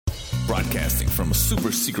Broadcasting from a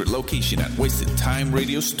super secret location at Wasted Time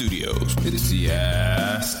Radio Studios. It is the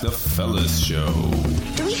Ask the Fellas Show.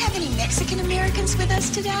 Do we have any Mexican Americans with us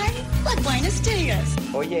today? Like Buenos Dias.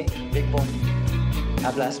 Oye, Big Boy,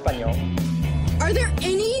 habla español. Are there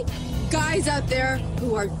any guys out there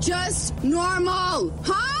who are just normal?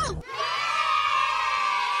 Huh?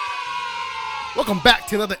 Welcome back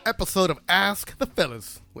to another episode of Ask the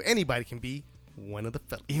Fellas, where anybody can be one of the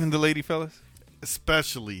fellas. Even the lady fellas?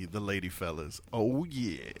 Especially the lady fellas. Oh,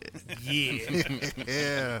 yeah. Yeah.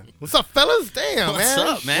 Yeah. What's up, fellas? Damn, What's man.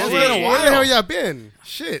 up, man? Where Hey. the hell y'all been?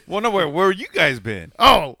 Shit. Well, no, where you guys been?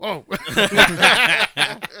 Oh. We've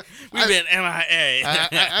been MIA.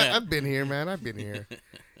 I've been here, man. I've been here.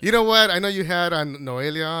 You know what? I know you had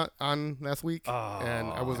Noelia on last week, and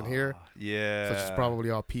I wasn't here. Yeah. So she's probably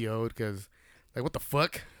all PO'd because, like, what the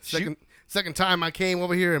fuck? Second time I came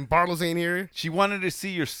over here and Bartles ain't here. She wanted to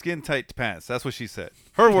see your skin tight pants. That's what she said.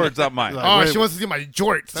 Her words, not mine. Oh, she wants to see my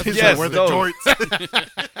jorts. That's Yes, where those.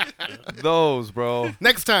 jorts. Those, bro.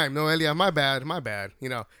 Next time, Noelia, my bad. You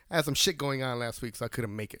know, I had some shit going on last week, so I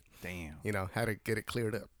couldn't make it. Damn. You know, had to get it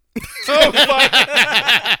cleared up. Oh,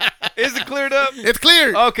 fuck. Is it cleared up? It's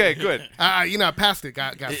cleared. Okay, good. You know, I passed it.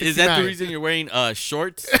 Got Is that 69. the reason you're wearing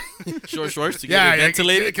shorts? Short shorts to get Yeah, it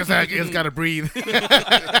ventilated? because I just got to breathe.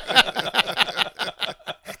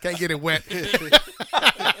 Can't get it wet.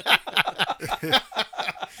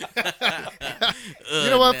 You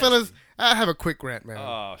know what, fellas? I have a quick rant, man.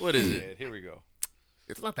 Oh, What is shit. Here we go.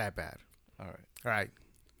 It's not that bad. All right. All right.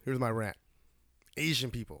 Here's my rant.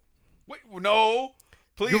 Asian people. Wait, no.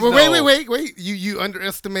 Please, Wait. You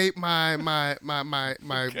underestimate my Okay.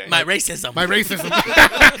 My racism. my racism.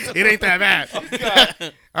 It ain't that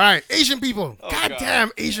bad. All right, Asian people.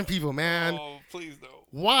 Goddamn Asian people, man. Oh, please, no.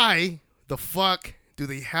 Why the fuck do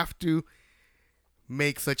they have to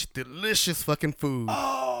make such delicious fucking food?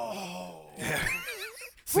 Oh.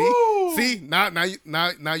 See,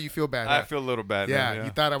 now you feel bad. I huh? feel a little bad. Yeah, man,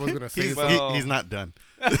 you thought I was gonna say He's, something. he's not done.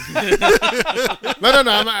 No.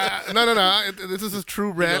 This is a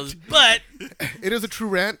true He rant. goes, but It is a true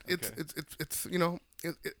rant. It's you know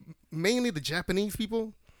mainly the Japanese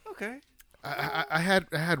people. Okay. I had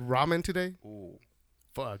ramen today. Ooh.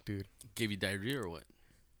 Fuck, dude. give you diarrhea or what?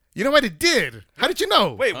 You know what it did? How did you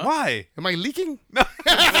know? Wait, why? Am I leaking? No.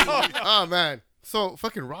 Oh man. So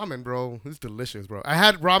fucking ramen, bro. It's delicious, bro. I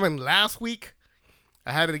had ramen last week.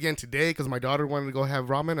 I had it again today because my daughter wanted to go have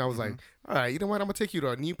ramen. I was like, all right, you know what? I'm gonna take you to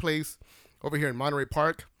a new place over here in Monterey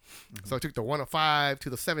Park. So I took the 105 to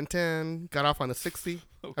the 710, got off on the 60.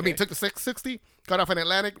 I mean, took the 660, got off on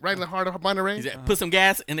Atlantic, right in the heart of Monterey. He said, put some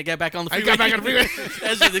gas and then got back on the I freeway. got back on the freeway.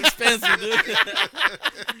 That's just expensive, dude.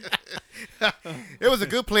 It was a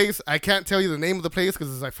good place. I can't tell you the name of the place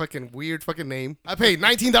because it's a fucking weird fucking name. I paid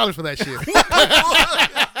 $19 for that shit.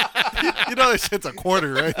 You know that shit's a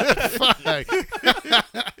quarter, right? Fuck.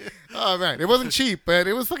 Oh man, it wasn't cheap, but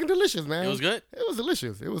it was fucking delicious, man. It was good? It was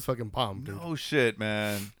delicious. It was fucking bomb, dude. Oh, shit,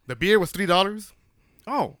 man. The beer was $3.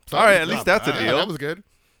 Oh. So All right, it at was- least that's a yeah, deal. that was good.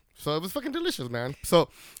 So it was fucking delicious, man. So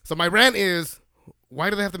my rant is, why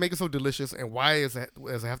do they have to make it so delicious, and why does it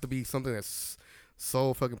have to be something that's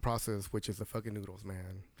so fucking processed, which is the fucking noodles,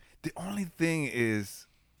 man? The only thing is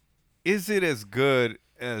it as good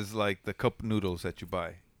as, like, the cup noodles that you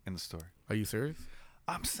buy in the store? Are you serious?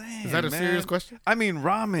 I'm saying, Is that a man. serious question? I mean,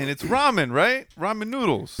 ramen. It's ramen, right? Ramen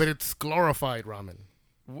noodles. But it's glorified ramen,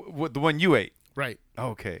 The one you ate. right?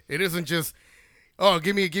 Okay. It isn't just, oh,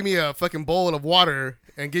 give me a fucking bowl of water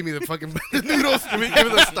and give me the fucking noodles. give me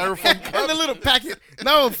the styrofoam cup and the little packet.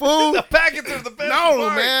 No, fool. The packets are the best No,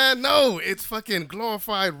 part. man, no. It's fucking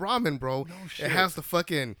glorified ramen, bro. No shit. It has the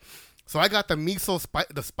fucking. So I got the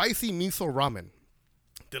the spicy miso ramen.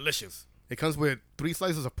 Delicious. It comes with 3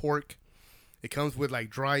 slices of pork. It comes with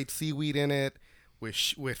like dried seaweed in it, with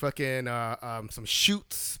fucking some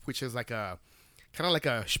shoots, which is like a kind of like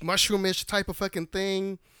a mushroomish type of fucking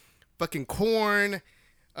thing. Fucking corn,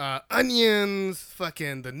 onions,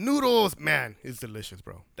 fucking the noodles. Man, it's delicious,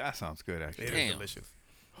 bro. That sounds good, actually. It is Damn. delicious.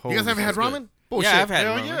 You guys haven't had ramen? Bullshit. Yeah, I've had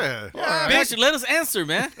Hell ramen. yeah. Bitch, let us answer,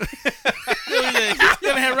 man. You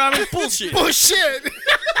haven't had ramen? Bullshit. Bullshit.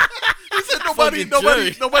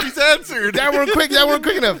 Nobody's answered. That weren't quick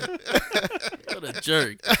enough. What a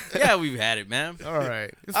jerk. Yeah, we've had it, man. All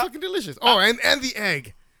right, it's fucking delicious. Oh, and the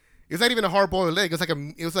egg. It's not even a hard boiled egg. It's like what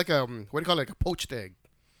do you call it? Like a poached egg.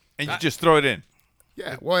 And you just throw it in.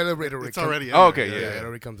 Yeah, well, it already It's comes- already in Oh, there. okay, Yeah, yeah. it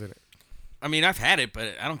already comes in it. I mean, I've had it,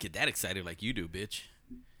 but I don't get that excited like you do, bitch.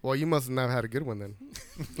 Well, you must not have had a good one then.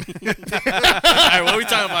 All right, what are we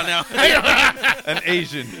talking about now? An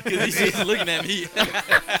Asian. He's just looking at me.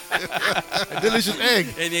 A delicious egg.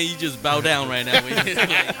 And then you just bow down right now.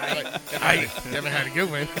 I never had a good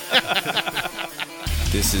one.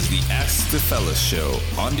 This is the Ask the Fellas show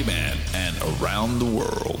on demand and around the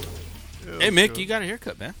world. Hey, Mick, you got a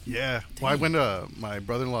haircut, man. Yeah. Well, I went to my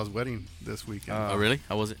brother-in-law's wedding this weekend. Oh, really?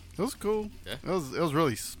 How was it? It was cool. Yeah. It was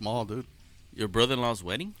really small, dude. Your brother-in-law's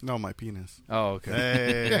wedding? No, my penis. Oh, okay.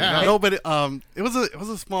 Hey, no, but it was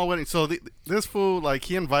a small wedding. So this fool, like,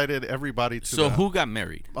 he invited everybody to. So who got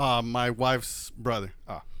married? My wife's brother.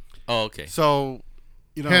 Oh, okay. So,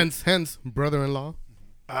 you know. Hence, brother-in-law.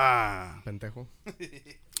 Pendejo.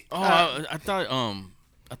 Oh, I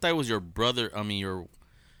thought it was your brother. I mean, your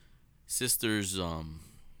sister's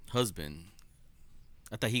husband.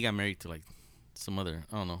 I thought he got married to like some other,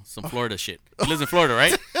 I don't know, some Florida shit. He lives in Florida,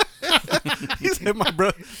 right? He said my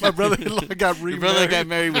brother-in-law got remarried. Your brother got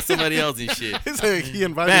married with somebody else and shit. He said he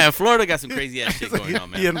invited. Man, Florida got some crazy ass shit going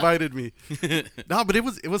on, man. He invited me. No, but it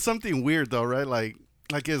was something weird though, right? Like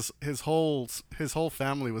his whole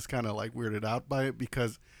family was kind of like weirded out by it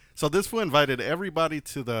because so this fool invited everybody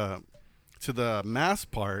to the mass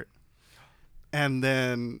part, and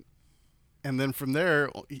then from there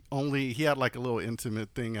he had like a little intimate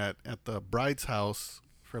thing at the bride's house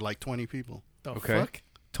for like 20 people. The Okay. fuck?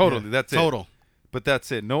 Totally. Yeah, That's it. total. But that's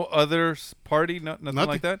it. No other party. Nothing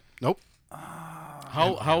like that. Nope.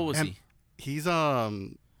 How old was And he? he's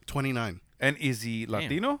 29. And is he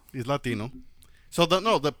Latino? He's Latino. So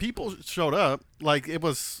the people showed up. Like it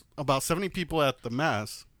was about 70 people at the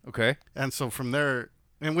mass, Okay. and so from there,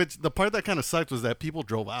 in which the part that kind of sucked was that people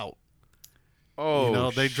drove out. Oh, You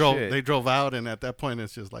know, they shit. drove out, and at that point,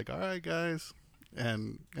 it's just like, all right, guys,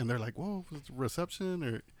 and they're like, whoa, was it a reception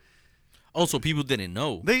or Also, people didn't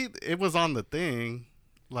know. it was on the thing,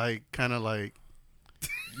 like kind of like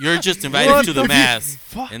You're just invited to the mass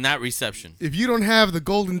and not reception. If you don't have the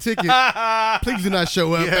golden ticket, please do not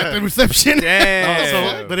show up Yeah. at the reception.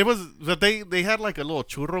 Damn. but they had like a little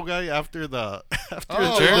churro guy after the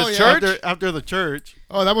church? after the church.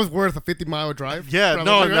 Oh, that was worth a 50-mile drive. Yeah,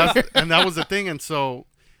 Probably, no, right? and that was the thing, and so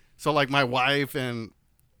like my wife and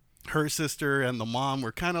her sister and the mom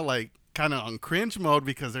were kind of on cringe mode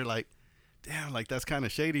because they're like, damn, like that's kind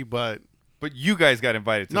of shady, but But you guys got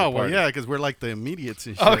invited to no, the well, party. yeah, because we're like the immediates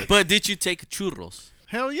and shit. But did you take churros?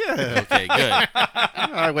 Hell yeah, Okay, good.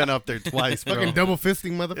 I went up there twice, bro. Fucking double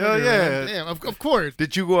fisting motherfucker. Hell yeah. man. Damn, of course.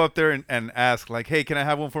 Did you go up there and ask, like, hey, can I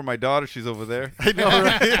have one for my daughter? She's over there. I know,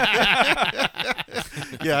 right?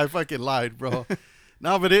 Yeah, I fucking lied, bro.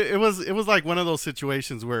 No, but it was like one of those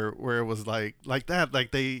situations where it was like that,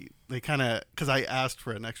 like they kind of, because I asked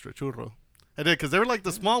for an extra churro. I did, because they were like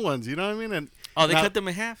the small ones, you know what I mean? And Oh, they now- cut them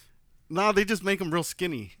in half? No, they just make them real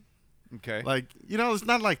skinny. Okay. Like, you know, it's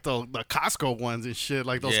not like the Costco ones and shit.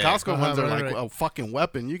 Like those Yeah. Costco ones are right, like right. a fucking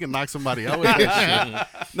weapon. You can knock somebody out with that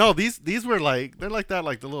shit. No, these were like, they're like that,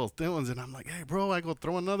 like the little thin ones. And I'm like, hey, bro, I go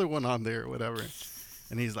throw another one on there or whatever.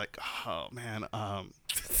 And he's like, oh man, I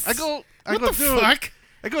go, What the dude, fuck?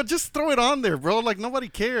 I go, just throw it on there, bro. Like nobody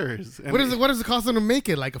cares. And What does it cost them to make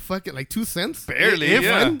it? Like a fucking 2 cents? Barely, if,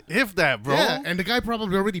 yeah. if that, bro. Yeah, and the guy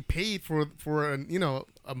probably already paid for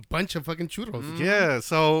a bunch of fucking churros. Yeah,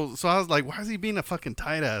 so I was like, why is he being a fucking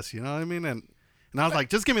tight ass? You know what I mean? And I was like,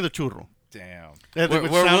 just give me the churro. Damn. And Where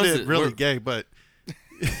which was sounded it? really Where- gay, but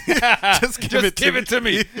just give it to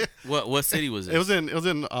me. What city was it? It was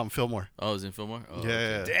in Fillmore. Oh, it was in Fillmore? Oh,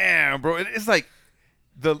 Yeah. Damn, bro. It's like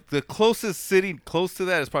the closest city close to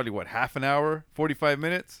that is probably, what, half an hour, 45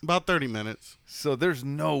 minutes? About 30 minutes. So there's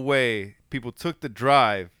no way people took the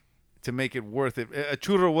drive to make it worth it. A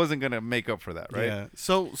churro wasn't going to make up for that, right? Yeah.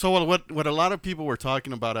 So what a lot of people were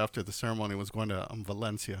talking about after the ceremony was going to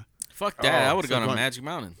Valencia. Fuck that. I would have so gone to going- Magic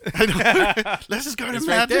Mountain. Let's just go to It's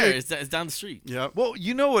right Magic. there. It's down the street. Yeah. Well,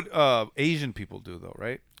 you know what Asian people do, though,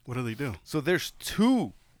 right? What do they do? So there's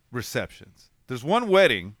 2 receptions. There's one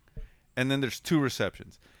wedding, and then there's 2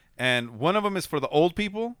 receptions. And one of them is for the old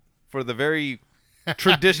people, for the very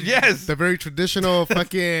tradition. Yes. The very traditional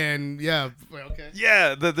fucking, yeah. Okay.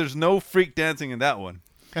 Yeah, there's no freak dancing in that one.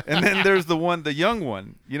 And then there's the young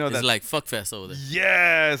one. You know, It's that's like fuckfest over there.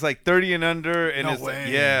 yeah, it's like 30 and under, and No it's like,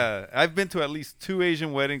 way. yeah. I've been to at least 2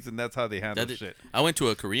 Asian weddings, and that's how they handle shit. I went to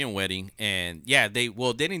a Korean wedding, and yeah, they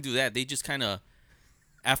didn't do that. They just kind of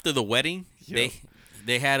after the wedding,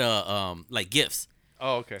 they had like gifts.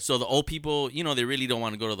 Oh, okay. So the old people, they really don't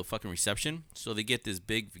want to go to the fucking reception, so they get this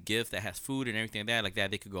big gift that has food and everything like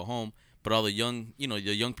that. They could go home, but all the young, the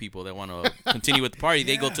young people that want to continue with the party,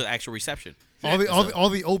 they go to the actual reception. All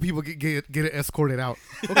the old people get escorted out.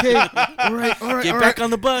 Okay, all right. Get back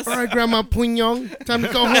on the bus. All right, Grandma Punyong, time to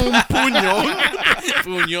go home.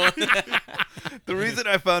 Puño. The reason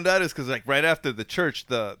I found out is because like right after the church,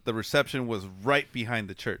 the reception was right behind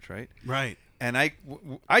the church, right? Right. And I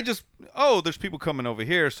just, there's people coming over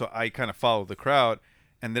here, so I kind of followed the crowd,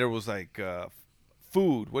 and there was like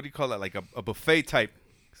food. What do you call that? Like a buffet type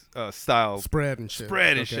style Spread and shit.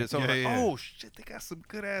 Spread and Okay. shit. So I was Yeah, like, yeah. oh shit, they got some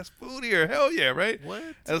good ass food here. Hell yeah, right? What?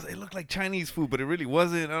 It looked like Chinese food, but it really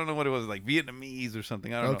wasn't. I don't know what it was, like Vietnamese or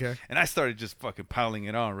something. I don't know. Okay. And I started just fucking piling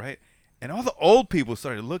it on, right? And all the old people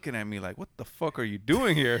started looking at me like, what the fuck are you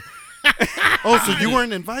doing here? Oh, so you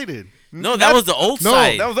weren't invited? No, that was the old No,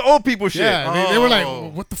 side. That was the old people shit. Yeah, they were like, Oh.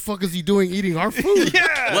 "What the fuck is he doing eating our food?"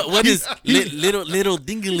 Yeah. What is little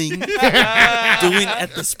dingaling doing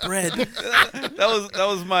at the spread? That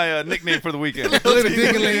was my nickname for the weekend. Little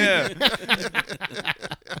dingaling. Yeah.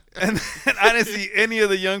 And then I didn't see any of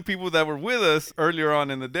the young people that were with us earlier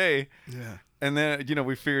on in the day. Yeah. And then,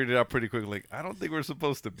 we figured it out pretty quickly. Like, I don't think we're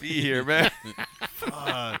supposed to be here, man.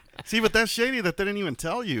 See, but that's shady that they didn't even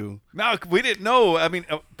tell you. No, we didn't know. I mean,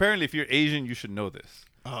 apparently, if you're Asian, you should know this.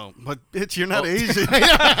 Oh, but bitch, you're not Asian. So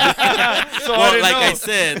I Well, didn't like know. I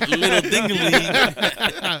said, little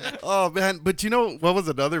dingaling. Oh man, but you know what was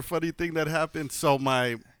another funny thing that happened? So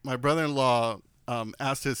my brother-in-law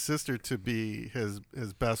asked his sister to be his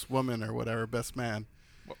best woman or whatever, best man.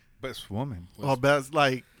 Best woman. Well, best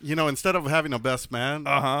instead of having a best man,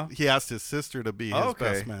 he asked his sister to be his Okay.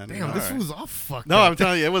 best man. you Damn, know? this was all fucked No, up. I'm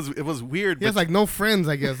telling you, it was weird. He has but like no friends,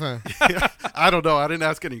 I guess, huh? I don't know. I didn't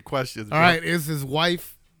ask any questions. All bro. right, is his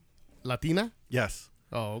wife Latina? Yes.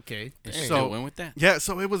 Oh, okay. And Dang. she So- still went with that. Yeah.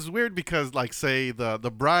 So it was weird because, like, say the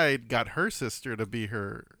bride got her sister to be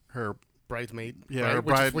her Bridesmaid. yeah right?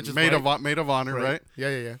 her Which is maid right. of maid of honor, right?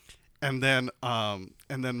 Yeah. And then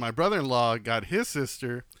my brother-in-law got his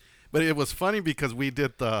sister, but it was funny because we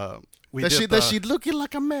did the That she looking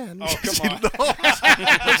like a man. Oh, come on.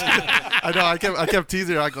 I know. I kept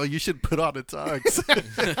teasing her. I go, you should put on a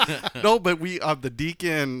tux. No, but we the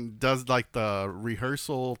deacon does like the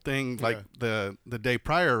rehearsal thing like the day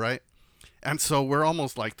prior, right? And so we're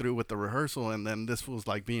almost like through with the rehearsal, and then this was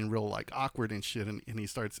like being real like awkward and shit. And he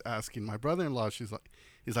starts asking my brother-in-law.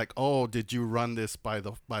 He's like, oh, did you run this by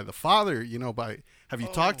the father? Have you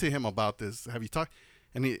talked to him about this? Have you talked?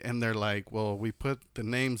 And they're like, well, we put the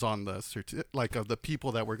names on the of the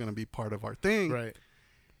people that were going to be part of our thing, Right.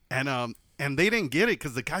 and they didn't get it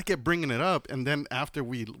because the guy kept bringing it up. And then after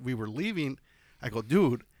we were leaving, I go,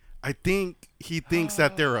 dude, I think he thinks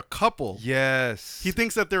that they're a couple. Yes. He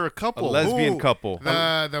thinks that they're a a couple. lesbian Ooh. couple.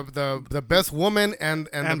 The best woman and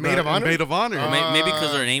the maid of honor. Maid of honor. Or maybe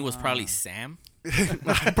because her name was probably Sam. That's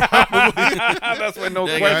why no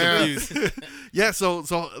They got question. confused. Yeah, so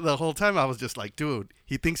the whole time I was just like, dude,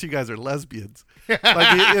 he thinks you guys are lesbians.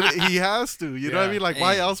 Like he has to, you know what I Yeah. mean? Like,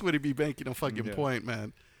 why Damn. else would he be making a fucking point,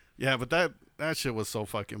 man? Yeah, but that shit was so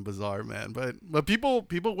fucking bizarre, man. But people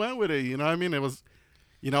went with it, you know what I mean? It was,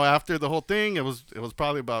 after the whole thing, it was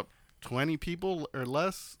probably about 20 people or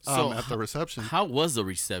less So at the reception. How was the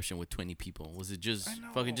reception with 20 people? Was it just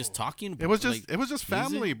fucking just talking? It was Like, just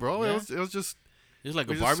family, music? bro. Yeah? It was just It was like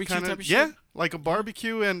a we just barbecue kinda- type of shit. Yeah, like a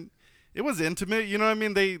barbecue, and it was intimate. You know what I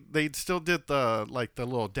mean? They still did the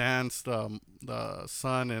little dance, the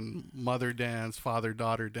son and mother dance, father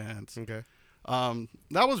daughter dance. Okay.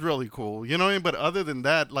 That was really cool. You know what I mean? But other than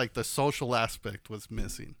that, like the social aspect was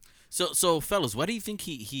missing. So fellas, why do you think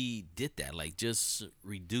he did that? Like, just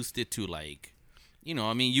reduced it to like,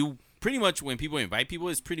 I mean, you pretty much when people invite people,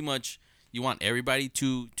 it's pretty much you want everybody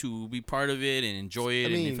to be part of it and enjoy it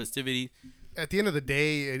and mean, the festivity. At the end of the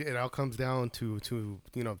day, it all comes down to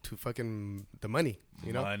fucking the money.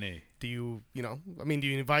 Money. Do you do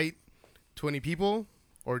you invite 20 people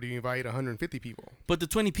or do you invite 150 people? But the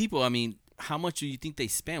 20 people, I mean, how much do you think they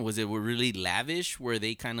spent? Was it really lavish? Where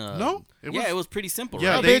they kind of No, it was- was pretty simple.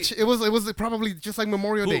 Yeah, right? Bitch, it was probably just like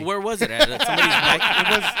Memorial Day. Where was it at? At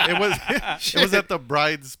somebody's back? It was at the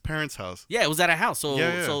bride's parents' house. Yeah, it was at a house. So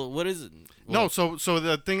Yeah. so what is it? No, so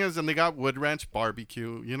the thing is, and they got Wood Ranch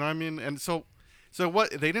barbecue. You know what I mean? And so what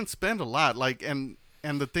they didn't spend a lot. Like, and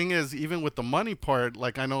the thing is, even with the money part,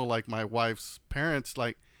 like I know, like my wife's parents,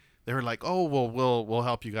 like they were like, oh well, we'll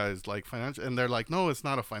help you guys like financial, and they're like, no, it's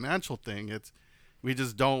not a financial thing. It's we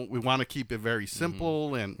just don't. We want to keep it very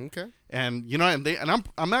simple and Okay. and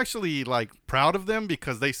I'm actually like proud of them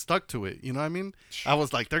because they stuck to it. You know what I mean? I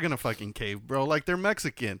was like, they're gonna fucking cave, bro. Like they're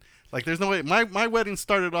Mexican. Like there's no way. My wedding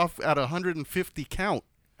started off at 150 count.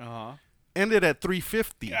 Ended at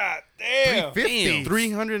 350. God damn. 350.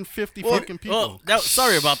 350 fucking people. Oh,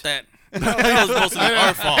 sorry about that. That was supposed to be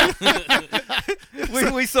our fault.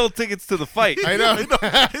 We sold tickets to the fight. I know.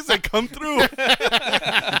 He said, come through.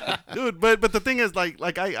 dude. But the thing is, like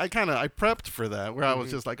I prepped for that, where I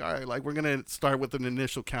was just like, all right, like we're gonna start with an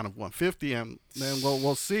initial count of 150, and then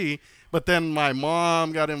we'll see. But then my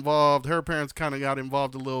mom got involved. Her parents kind of got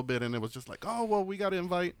involved a little bit, and it was just like, oh well, we got to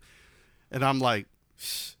invite. And I'm like,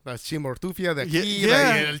 Las chimortufia de Yeah, aquí,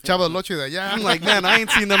 yeah. el chavo del ocho de allá. I'm like, man, I ain't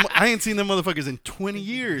seen them motherfuckers in 20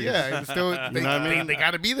 years. yeah, and still, they, know what I mean? they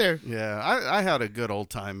got to be there. Yeah, I had a good old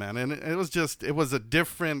time, man, and it was a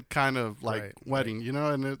different kind of like Right, wedding, you know,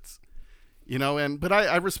 and it's, you know, but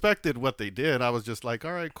I respected what they did. I was just like,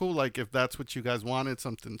 all right, cool, like if that's what you guys wanted,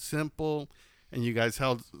 something simple, and you guys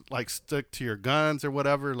stuck to your guns or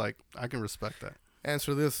whatever, like I can respect that.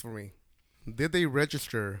 Answer this for me: did they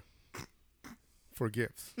register for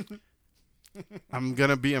gifts? I'm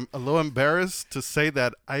gonna be a little embarrassed to say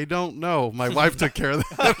that I don't know. My wife took care of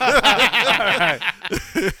that.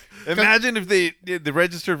 Imagine if they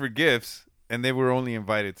registered for gifts and they were only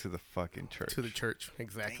invited to the fucking church. To the church,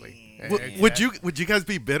 exactly. Would you guys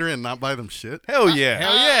be bitter and not buy them shit? Hell yeah.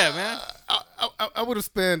 Hell yeah, man. I would have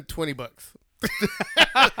spent $20.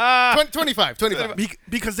 25.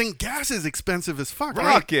 Because then gas is expensive as fuck, Fuck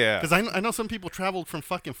right? yeah. Because I know some people traveled from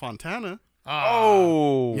fucking Fontana.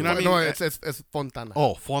 Oh. You know what I mean? No, it's Fontana.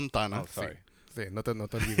 Oh, Fontana. sorry. Sí, no te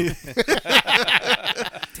olvides.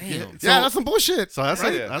 Damn. Yeah, that's some bullshit. So that's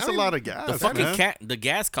Right. that's I a mean, lot of gas. The fucking man. the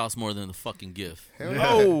gas costs more than the fucking gift. Hell yeah.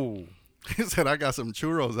 Oh. He said I got some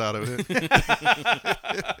churros out of it.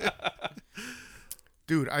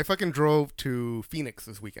 Dude, I fucking drove to Phoenix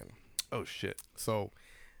this weekend. Oh, shit. So,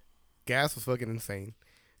 gas was fucking insane.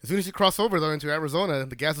 As soon as you cross over, though, into Arizona,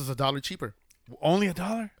 the gas is $1 cheaper. Only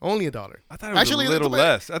 $1? Only $1. I thought it was a little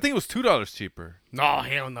less. I think it was $2 cheaper. No,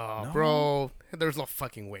 hell no, bro. There's no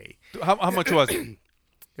fucking way. How much was it?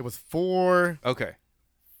 It was $4.89 Okay.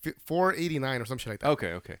 or some shit like that.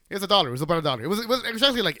 Okay. It was $1. It was about $1. It was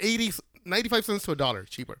actually like 95 cents to $1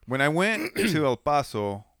 cheaper. When I went to El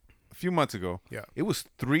Paso a few months ago, Yeah. it was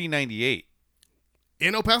 $3.98.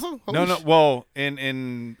 In El Paso? Holy No. sh- Well,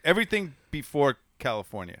 in everything before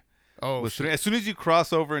California. Oh, Was shit. as soon as you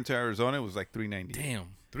cross over into Arizona, it was like $3.98. Damn.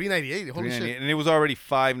 $3.98. Holy $3.98, shit. and it was already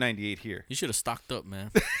 $5.98 here. You should have stocked up, man.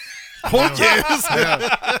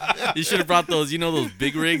 Yeah. You should have brought those, those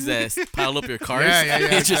big rigs that pile up your cars. Yeah, You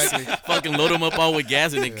just exactly. fucking load them up all with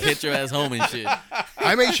gas and then get your ass home and shit.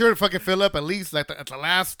 I made sure to fucking fill up at least like at the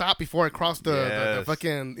last stop before I crossed the Yes.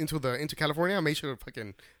 fucking into California. I made sure to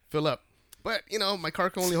fucking fill up. But my car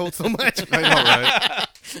can only hold so much. I know, right?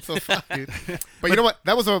 So fuck, dude. But you know what?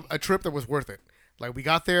 That was a trip that was worth it. Like we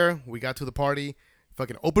got there, we got to the party,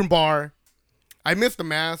 fucking open bar. I missed the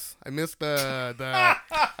mass. I missed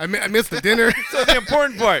I missed the dinner. That's the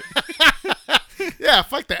important part. Yeah,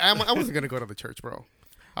 fuck that. I wasn't gonna go to the church, bro.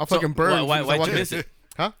 I'll fucking burn. Why'd you miss it?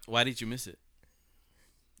 Huh? Why did you miss it?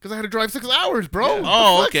 Because I had to drive 6 hours, bro.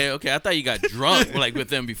 Oh, okay. I thought you got drunk like with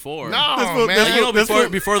them before. No, man. Like,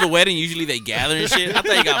 before the wedding, usually they gather and shit. I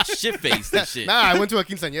thought you got shit faced and shit. Nah, I went to a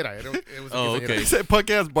quinceañera. It was a Oh, quinceañera. okay. He said punk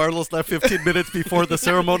ass Bartles left 15 minutes before the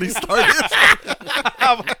ceremony started.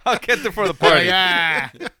 I'll get there for the party. Yeah,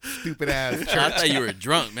 stupid ass church. I thought you were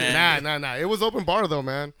drunk, man. Nah. It was open bar though,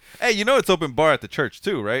 man. Hey, it's open bar at the church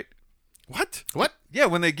too, right? What? Yeah,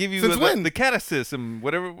 when they give you Since when? the catechism,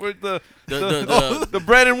 whatever, The the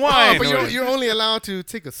bread and Oh, wine. but or- you're only allowed to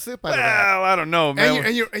take a sip out of that. well, I don't know, man.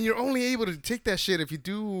 And you're only able to take that shit if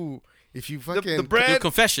you fucking the bread. Your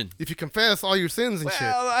confession. if you confess all your sins and shit.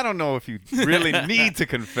 Well, I don't know if you really need to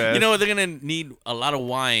confess. You know what? They're gonna need a lot of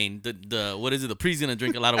wine. The what is it? The priest's gonna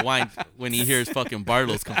drink a lot of wine when he hears fucking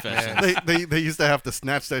Bartolo's confession. they used to have to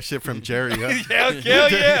snatch that shit from Jerry. Huh? Hell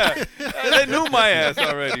yeah. They knew my ass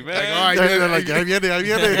already, man. All right, They're like, ahí viene, ahí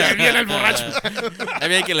viene. Ahí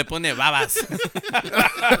viene que le pone babas.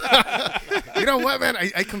 You know what, man?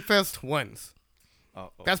 I confessed once.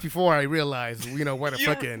 Uh-oh. That's before I realized, what a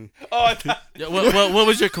fucking. Oh, I thought- Yeah, what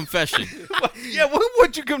was your confession? yeah,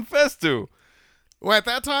 what'd you confess to? Well, at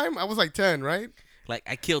that time, I was like 10, right? Like,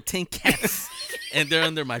 I killed 10 cats and they're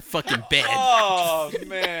under my fucking bed. Oh,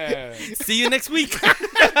 man. See you next week.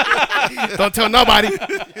 Don't tell nobody.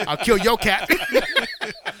 I'll kill your cat.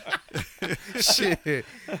 Shit.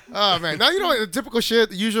 Oh, man. Now, the typical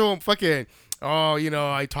shit, the usual fucking,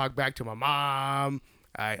 I talk back to my mom.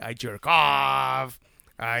 I jerk off.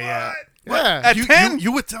 Yeah. At You, 10?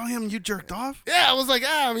 you would tell him you jerked off? Yeah, I was like, He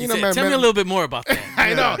man. said, tell me a little bit more about that.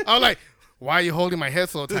 I know. I was like, why are you holding my head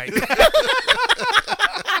so tight?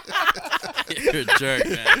 You're a jerk,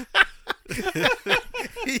 man.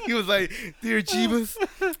 He was like, dear Jeebus,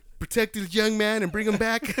 protect this young man and bring him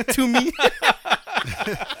back to me.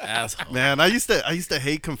 Asshole. Man, I used to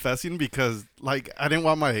hate confessing because like I didn't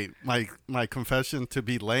want my confession to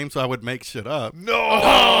be lame, so I would make shit up.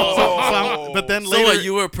 No. But then So later, what,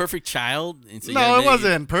 you were a perfect child? And so you no, gotta it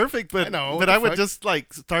wasn't perfect, but I know, but what I the would fuck? just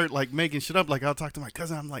like start like making shit up. Like I'll talk to my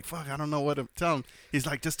cousin. I'm like, fuck, I don't know what to tell him. He's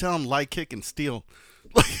like, just tell him lie, kick, and steal.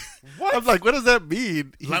 Like, What? I'm like, what does that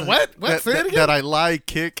mean? He's Like, what? That, Say it that, again? that I lie,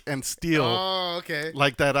 kick, and steal. Oh, okay.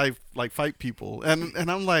 Like that I like fight people. And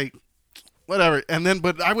I'm like, whatever. And then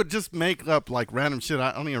but I would just make up like random shit.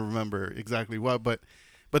 I don't even remember exactly what, but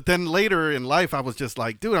then later in life I was just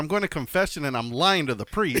like, dude, I'm going to confession and I'm lying to the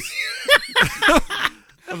priest.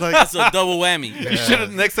 I'm like, That's a double whammy. You should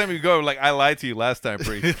have next time you go like I lied to you last time,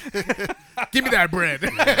 priest. Give me that bread.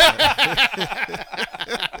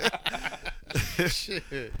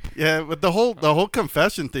 yeah, but the whole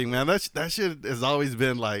confession thing, man, that shit has always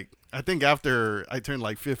been like, I think after I turned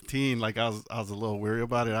like 15, like I was a little weary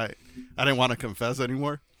about it. I didn't want to confess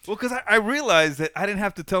anymore. Well, because I realized that I didn't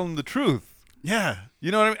have to tell him the truth. Yeah.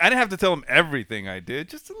 You know what I mean? I didn't have to tell him everything I did.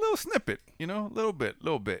 Just a little snippet, you know, a little bit.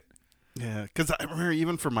 Yeah, because I remember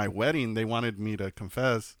even for my wedding, they wanted me to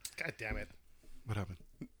confess. God damn it. What happened?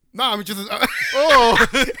 No, I'm just. Oh,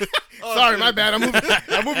 Sorry, my bad. I'm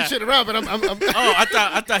moving shit around, but I'm Oh,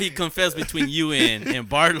 I thought he confessed between you and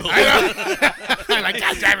Barlow. like,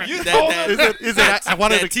 God damn it. is it I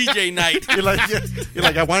wanted that to TJ night. You're like, yeah, you're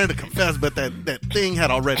like, I wanted to confess, but that thing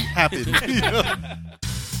had already happened. You know?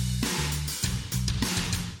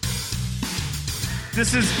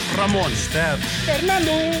 This is Ramon Stab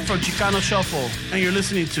Fernando from Chicano Shuffle, and you're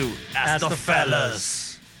listening to Ask the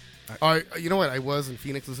Fellas. All right, you know what? I was in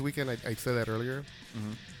Phoenix this weekend. I said that earlier.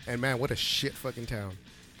 And man, what a shit fucking town.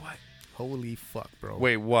 What? Holy fuck, bro.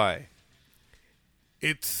 Wait, why?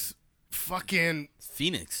 It's fucking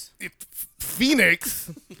Phoenix. Phoenix.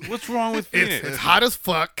 What's wrong with Phoenix? It's hot as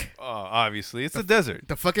fuck. Obviously, it's a desert.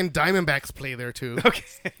 The fucking Diamondbacks play there too. Okay.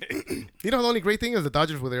 You know, the only great thing is the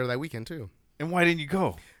Dodgers were there that weekend too. And why didn't you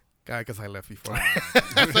go? Because I left before.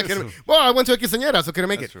 I went to a quinceañera, so couldn't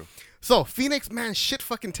make That's it. true. So Phoenix, man, shit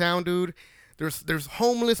fucking town, dude. There's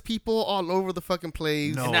homeless people all over the fucking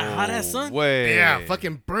place. In that hot ass sun? Way. Yeah,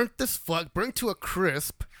 fucking burnt burnt to a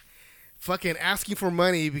crisp. Fucking asking for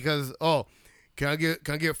money because can I get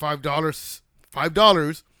 $5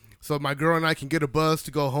 so my girl and I can get a bus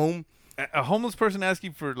to go home. A homeless person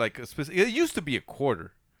asking for like a specific. It used to be a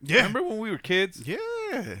quarter. Yeah. Remember when we were kids? Yeah.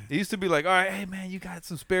 It used to be like, all right, hey man, you got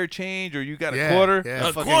some spare change or you got Yeah, a quarter. yeah.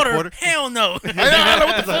 A fucking quarter? quarter. Hell no. I know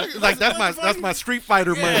what the fuck. Like that's my Street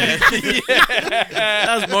Fighter money.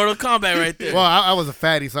 That was Mortal Kombat right there. Well, I was a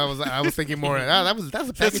fatty, so I was thinking more. That's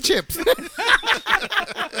a pack of chips.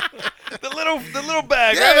 The little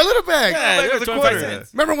bag. Yeah, right? the little bag. Yeah, Like they it were was a 25 quarter.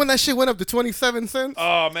 cents. Remember when that shit went up to 27 cents?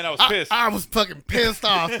 Oh man, I was pissed. I was fucking pissed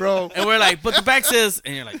off, bro. And we're like, but the back says,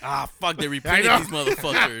 and you're like, fuck, they reprinted I know. these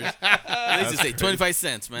motherfuckers. They used to say 25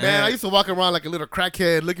 cents, man. Man, I used to walk around like a little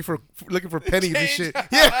crackhead looking for pennies and shit.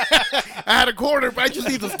 Yeah, I had a quarter, but I just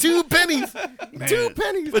need those 2 pennies. 2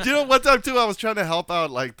 pennies. But you know, one time too, I was trying to help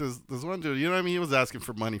out like this one dude. You know what I mean? He was asking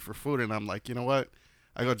for money for food, and I'm like, you know what?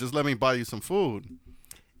 I go, just let me buy you some food.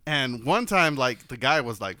 And one time, like the guy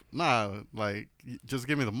was like, nah, like just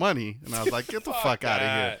give me the money, and I was like, get the fuck out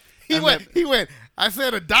of here. He went. I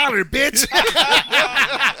said $1, bitch.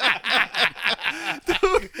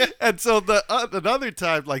 And so another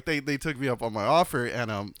time, like they took me up on my offer,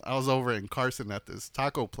 and I was over in Carson at this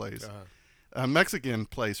taco place, a Mexican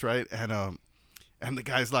place, right? And the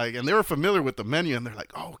guy's like, and they were familiar with the menu, and they're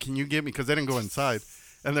like, oh, can you get me? Because they didn't go inside,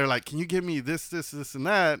 and they're like, can you give me this, and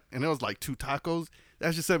that? And it was like 2 tacos.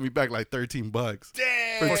 That just sent me back like $13.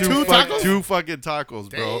 Damn. For For 2 2 tacos? 2 fucking tacos,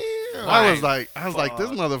 bro. Damn. I was like, this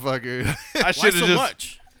motherfucker. I Why should so have just.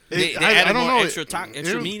 much? They I added don't more know. extra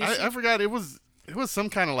meat and shit? I forgot. It was some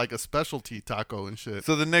kind of like a specialty taco and shit.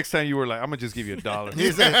 So the next time you were like, I'm gonna just give you $1.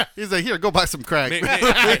 He's like, here, go buy some crack. Meg,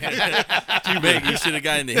 you should have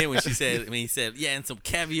gotten the hint when he said, yeah, and some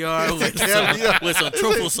caviar with some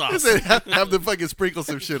truffle He sauce. said, have them fucking sprinkle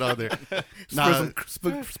some shit on there.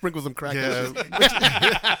 Sprinkle some crack. Yeah.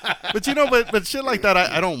 But you know, but shit like that,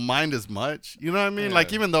 I don't mind as much. You know what I mean? Yeah.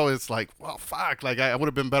 Like, even though it's like, well, fuck, like I would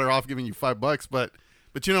have been better off giving you $5, but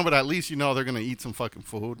you know, but at least you know they're gonna eat some fucking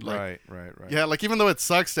food. Like, Right. yeah, like even though it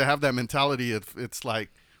sucks to have that mentality, it's like,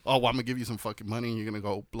 oh, well, I'm gonna give you some fucking money and you're gonna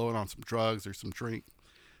go blow it on some drugs or some drink.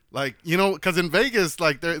 Like, you know, because in Vegas,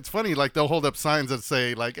 like, it's funny, like they'll hold up signs that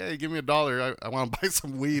say, like, hey, give me $1, I want to buy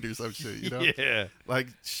some weed or some shit. You know? Yeah. Like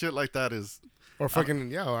shit like that is. Or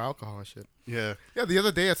fucking, or alcohol and shit. Yeah. Yeah, the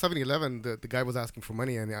other day at 7-Eleven, the guy was asking for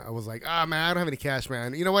money, and I was like, man, I don't have any cash,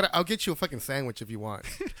 man. You know what? I'll get you a fucking sandwich if you want.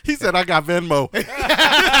 He said, I got Venmo. Like,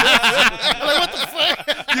 what the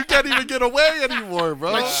fuck? You can't even get away anymore,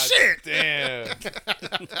 bro. Like, shit. Damn.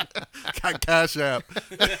 Got Cash App.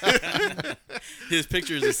 His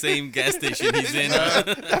picture is the same gas station he's in.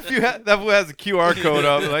 That fool has a QR code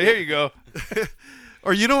up. Like, here you go.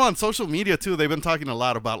 Or, you know, on social media, too, they've been talking a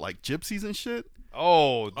lot about, like, gypsies and shit.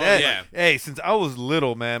 Oh, that. yeah. Hey, since I was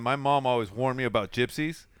little, man, my mom always warned me about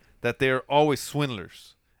gypsies, that they're always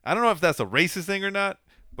swindlers. I don't know if that's a racist thing or not,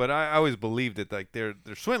 but I always believed it. Like, they're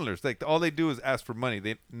swindlers. Like, all they do is ask for money.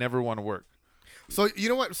 They never want to work. So, you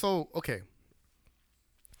know what? So, okay.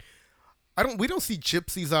 We don't see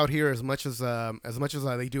gypsies out here as much as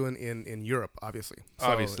they do in Europe, obviously. So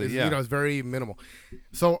Obviously, it's, yeah. You know, it's very minimal.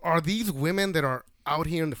 So, are these women that are out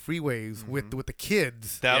here in the freeways with the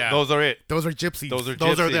kids? Those are it. Those are gypsies. Those are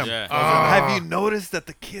Those are gypsies. them. Yeah. Have you noticed that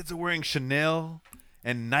the kids are wearing Chanel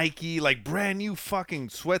and Nike, like brand new fucking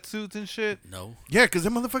sweatsuits and shit? No. Yeah, because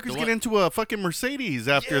them motherfuckers The get what? into a fucking Mercedes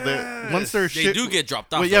after once their They shift. do get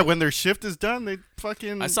dropped off. Well, yeah, though. when their shift is done, they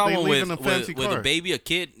fucking I saw they one leave with, in a fancy with car. a baby, a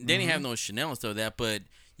kid. They didn't have no Chanel and stuff like that, but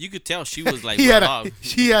you could tell she was like, She had well off.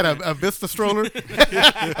 she had a Vista stroller,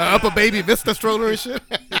 up a baby Vista stroller and shit.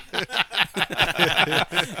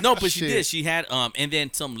 No, but she Shit. did. She had and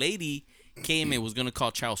then some lady came and was gonna call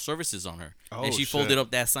child services on her, and she folded up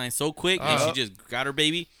that sign so quick, and she just got her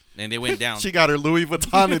baby, and they went down. She got her Louis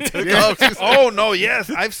Vuitton and took off. She's- Oh no, yes,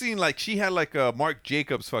 I've seen like she had like a Marc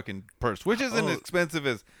Jacobs fucking purse, which isn't as expensive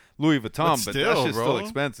as Louis Vuitton, but that shit's bro, still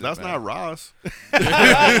expensive. That's man. not Ross.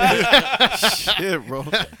 Shit, bro.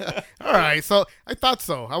 All right, so I thought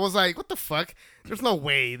so. I was like, what the fuck? There's no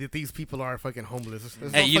way that these people are fucking homeless.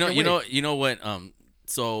 There's no Hey, fucking way. you know what?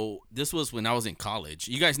 So this was when I was in college.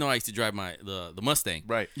 You guys know I used to drive the Mustang,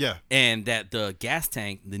 right. Yeah. and that the gas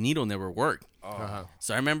tank, the needle never worked.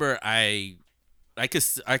 So I remember I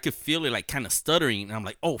could feel it like kind of stuttering, and I'm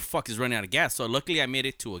like, oh fuck, it's running out of gas. So luckily I made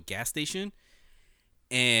it to a gas station,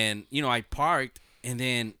 and you know I parked, and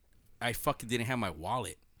then I fucking didn't have my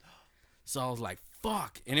wallet. So I was like,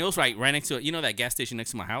 fuck, and it was right next to that gas station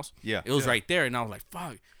next to my house. Yeah. It was right there, and I was like,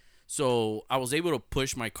 fuck. So I was able to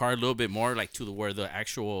push my car a little bit more, like to where the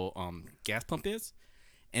actual gas pump is.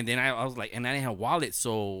 And then I was like, and I didn't have a wallet,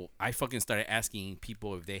 so I fucking started asking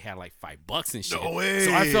people if they had like $5 and shit. No way.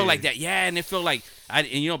 So I felt like that, yeah, and it felt like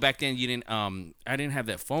and back then I didn't have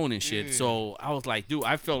that phone and shit. So I was like, dude,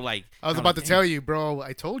 I felt like I was about to tell you, bro.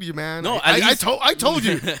 I told you, man. No, I told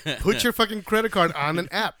you. Put your fucking credit card on an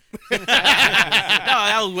app. No,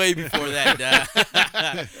 that was way before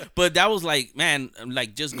that. But that was like, man,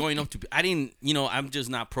 like just going up to. I didn't, I'm just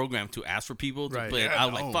not programmed to ask for people. Right. But Yeah, I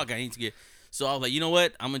was like, fuck, I need to get. So I was like, you know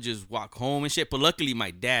what? I'm gonna just walk home and shit. But luckily,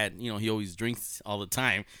 my dad, he always drinks all the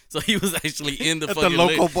time, so he was actually in the At the fucking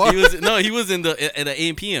local bar? He was in the at the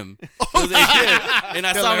AMPM. And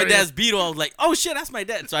I saw my dad's Beetle. I was like, oh shit, that's my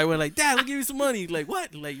dad. So I went like, Dad, let me give me some money. He's like,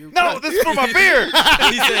 what? Like, No, this is for my beer. He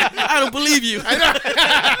said, I don't believe you.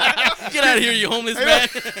 Get out of here, you homeless man.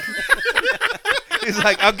 He's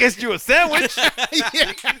like, I'll get you a sandwich.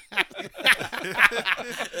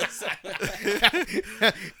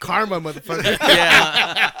 Karma, motherfucker.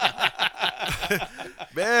 Yeah.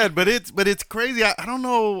 Man, but it's crazy. I don't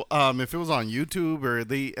know if it was on YouTube or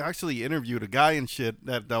they actually interviewed a guy and shit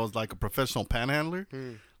that was like a professional panhandler.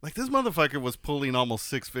 Like this motherfucker was pulling almost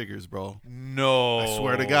 6 figures, bro. No. I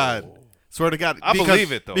swear to God. Swear to God. I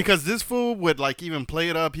believe it, though. Because this fool would like even play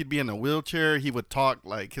it up. He'd be in a wheelchair. He would talk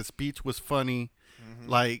like his speech was funny.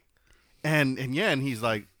 Like and he's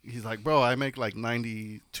like, bro, I make like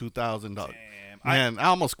 $92,000. Man, I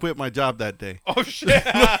almost quit my job that day. Oh shit!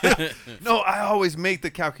 No, I always make the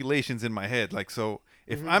calculations in my head. Like, so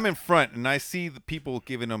if I'm in front and I see the people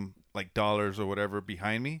giving them like dollars or whatever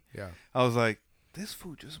behind me, Yeah. I was like, this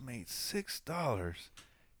fool just made $6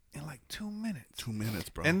 in like 2 minutes. 2 minutes,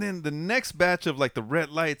 bro. And then the next batch of like the red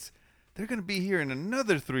lights, they're gonna be here in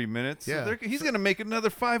another 3 minutes. Yeah. So he's gonna make another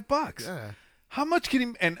 $5. Yeah. How much can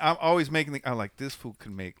he? And I'm always making. I'm like, this fool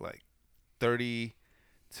can make like 30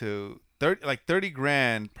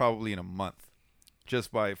 grand probably in a month,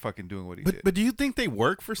 just by fucking doing what he did. But do you think they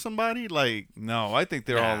work for somebody? Like No, I think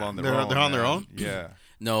they're all on their They're- own. they're on their man. own? Yeah.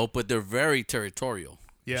 No, but they're very territorial.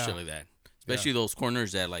 and Yeah. shit like that. Especially those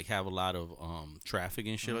corners that like have a lot of traffic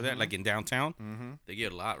and shit like that. Like in downtown, they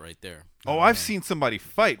get a lot right there. Oh, I've seen somebody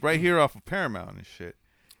fight right here off of Paramount and shit.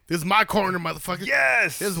 This is my corner, motherfucker.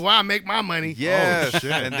 Yes. This is why I make my money. Yes. Oh,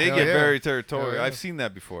 shit. And they Hell get yeah. very territorial. Hell yeah. I've seen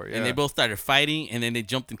that before. Yeah. And they both started fighting, and then they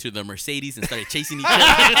jumped into the Mercedes and started chasing each other.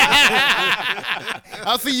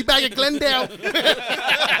 I'll see you back at Glendale.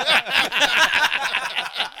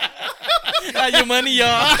 Got your money,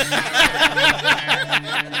 y'all.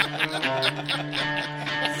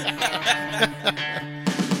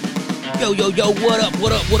 Yo, what up?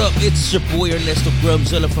 It's your boy Ernesto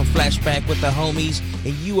Grumzilla from Flashback with the homies,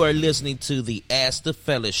 and you are listening to the Ask the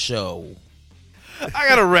Fellas show. I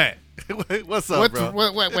got a rant. What's up, bro?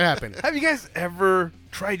 What happened? Have you guys ever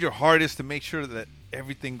tried your hardest to make sure that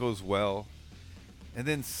everything goes well, and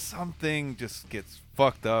then something just gets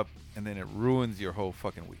fucked up, and then it ruins your whole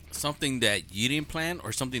fucking week? Something that you didn't plan,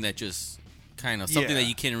 or something that just kind of something Yeah. that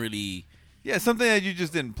you can't really. Yeah, something that you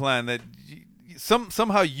just didn't plan that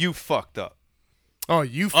somehow you fucked up. Oh,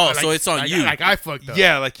 you. Oh, so it's on you. Like I fucked up.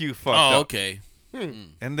 Yeah, like you fucked Oh, up. okay.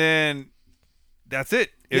 And then that's it.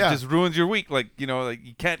 It Yeah. just ruins your week. Like, like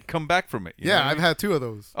you can't come back from it. You know Yeah, what I I've mean? had 2 of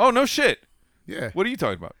those. Oh, no shit. Yeah. What are you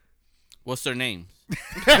talking about? What's their name?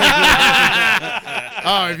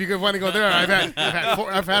 Oh, if you could want to go there, I've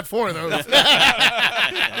had 4 of those.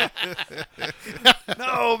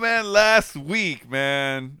 No, man. Last week,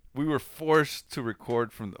 man, we were forced to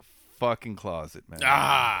record from the fucking closet, man.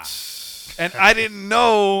 And I didn't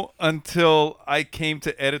know until I came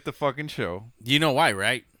to edit the fucking show. You know why,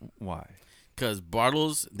 right? Why? Because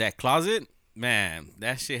Bartles, that closet, man,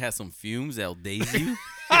 that shit has some fumes that'll daze you.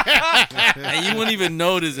 And you won't even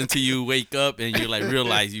notice until you wake up and you like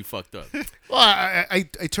realize you fucked up. Well, I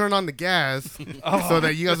turn on the gas so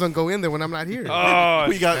that you guys don't go in there when I'm not here. Oh,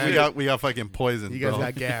 we got fucking poisoned. You guys bro.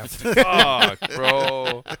 got gassed. fuck,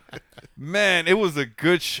 bro. Man, it was a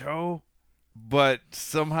good show, but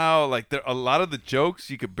somehow, like, a lot of the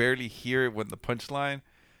jokes, you could barely hear it when the punchline,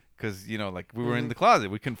 because, like, we were in the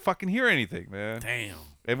closet. We couldn't fucking hear anything, man. Damn.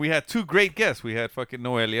 And we had 2 great guests. We had fucking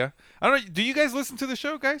Noelia. I don't know. Do you guys listen to the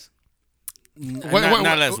show, guys?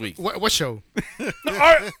 Not last week. What show?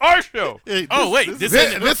 Our show. Hey, Oh, wait.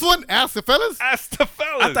 This one? Ask the fellas? Ask the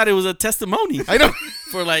fellas. I thought it was a testimony I know.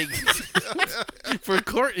 for like for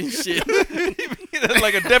court and shit.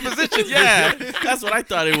 like a deposition. Yeah, that's what I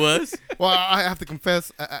thought it was. Well, I have to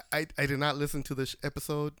confess, I did not listen to this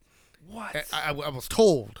episode. What? I was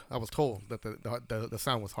told that the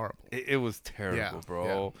sound was horrible. It was terrible, Yeah,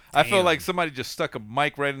 bro. yeah. I felt like somebody just stuck a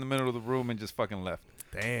mic right in the middle of the room and just fucking left.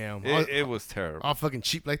 Damn. It was terrible. All fucking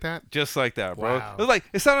cheap like that? Just like that, bro. Wow.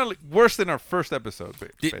 It sounded like worse than our first episode.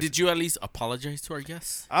 Did you at least apologize to our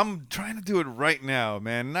guests? I'm trying to do it right now,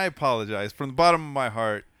 man, and I apologize from the bottom of my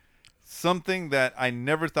heart. Something that I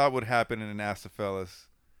never thought would happen in an Ask the Fellas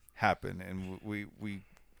happened, and we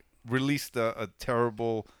released a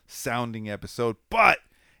terrible sounding episode, but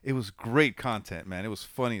it was great content, man. It was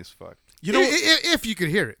funny as fuck. You know, if you could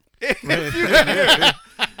hear it.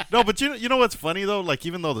 no, but you know what's funny though? Like,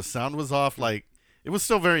 even though the sound was off, like, it was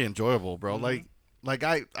still very enjoyable, bro. Like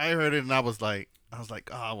I heard it and I was like, oh,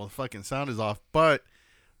 well, the fucking sound is off. But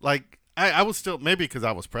like, I was still, maybe because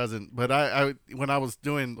I was present, but when I was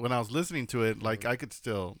listening to it, like, I could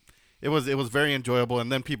still, it was very enjoyable.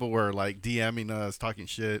 And then people were like DMing us, talking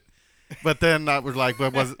shit. But then I was like,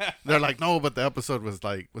 they're like, no, but the episode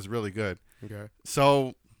was really good. Okay.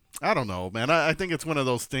 So I don't know, man. I think it's one of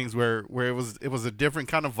those things where it was a different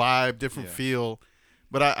kind of vibe, different feel,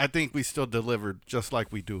 but I think we still delivered just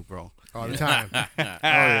like we do, bro. All the time. Oh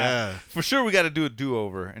yeah, For sure, we got to do a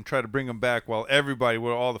do-over and try to bring them back while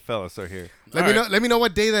all the fellas are here. Let me know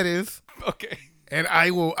what day that is, Okay. and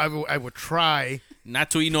I will try.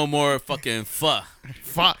 Not to eat no more fucking pho.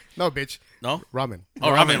 No, bitch. No? Ramen. Oh,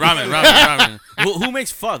 ramen. Who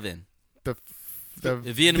makes pho then? The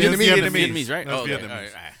Vietnamese, right? That's Oh, okay. Vietnamese.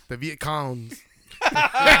 All right. The Viet Congs.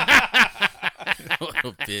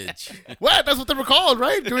 Oh, bitch. What? That's what they were called,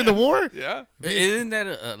 right? During the war? Yeah. Isn't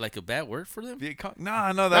that like a bad word for them? Viet Cong?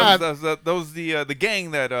 No, that was the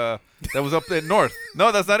gang that was up there north.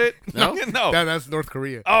 No, that's not it. No? No. That's North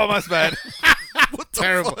Korea. Oh, my bad.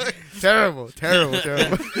 Terrible.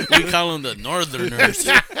 We call them the Northerners.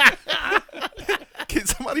 can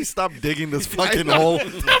somebody stop digging this fucking hole?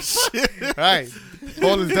 Shit. All right.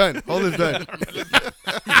 Hole is done. Close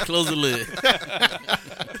the lid.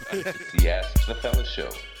 The Ask the Fellas Show,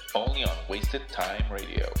 only on Wasted Time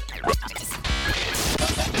Radio.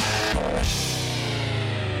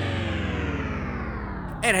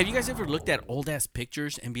 Ed, have you guys ever looked at old ass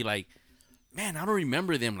pictures and be like, man, I don't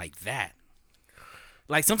remember them like that?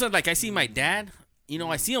 Like sometimes, like I see my dad,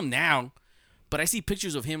 I see him now, but I see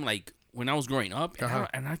pictures of him like when I was growing up,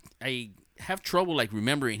 and I have trouble like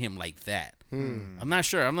remembering him like that. I'm not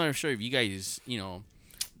sure. I'm not sure if you guys,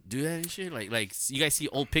 do that and shit? Like you guys see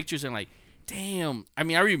old pictures and like, damn. I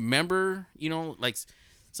mean, I remember, like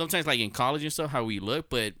sometimes like in college and stuff how we look,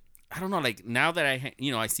 but I don't know. Like now that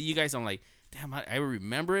I see you guys, I'm like, damn, I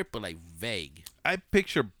remember it, but like vague. I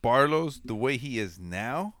picture Barlow's the way he is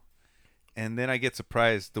now, and then I get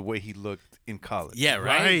surprised the way he looked in college. Yeah,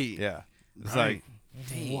 right. Yeah, it's like,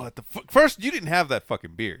 what the fuck? First, you didn't have that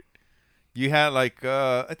fucking beard. You had like,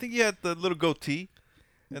 I think you had the little goatee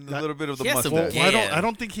and a little bit of the mustache. Well, I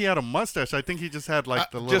don't think he had a mustache. I think he just had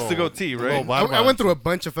like the little, just the goatee, right? I went through a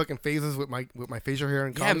bunch of fucking phases with my facial hair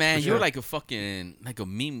in college. Yeah, man, sure. you're like a fucking a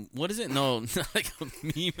meme. What is it? No, not like a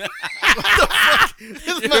meme. What the fuck?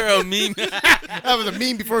 You're a meme. That was a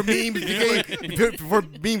meme before memes became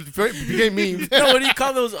memes. No, what do you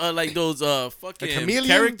call those? Like those fucking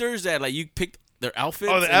characters that like you picked their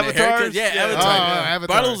outfits. Oh, the avatars? Yeah, Avatar.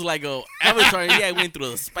 Avatar. Bartles like a Avatar. Yeah, he went through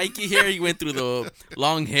the spiky hair. He went through the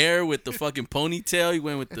long hair with the fucking ponytail. He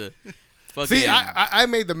went with the fucking... See, I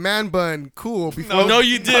made the man bun cool before. No,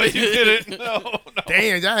 you didn't. You didn't. No.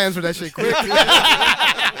 Damn, y'all answered that shit quick.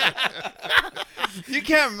 You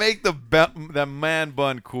can't make the man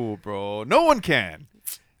bun cool, bro. No one can.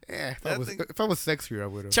 Yeah, if I was sexier, I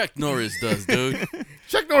would have. Chuck Norris does, dude.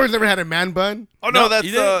 Chuck Norris never had a man bun. Oh no,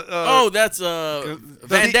 that's that's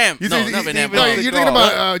Van Damme. No, not Van Damme. No, you're thinking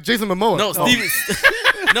about Jason Momoa.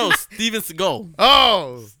 No, Steven Seagal.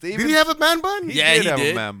 Oh, did he have a man bun? He did have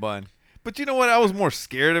a man bun. But you know what? I was more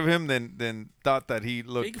scared of him than thought that he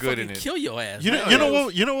looked good in it. Kill your ass. You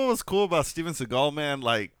know what was cool about Steven Seagal, man?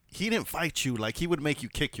 Like, he didn't fight you. Like, he would make you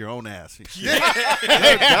kick your own ass. Yeah.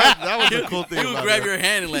 that was the cool thing. He would grab your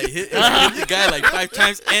hand and like hit the guy like 5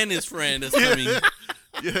 times and his friend that's coming.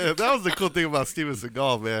 Yeah, that was the cool thing about Steven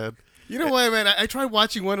Seagal, man. You know what, man? I tried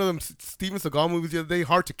watching one of them Steven Seagal movies the other day,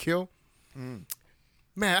 Hard to Kill.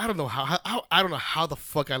 Man, I don't know how the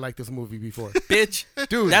fuck I liked this movie before. Bitch,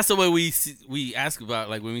 dude, that's the way we ask about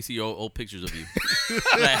like when we see old pictures of you.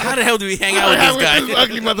 Like, how the hell do we hang out with this guy? This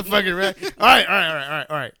ugly motherfucker, right?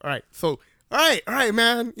 All right. So, all right,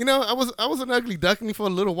 man. You know, I was an ugly duckling for a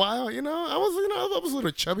little while. You know, I was a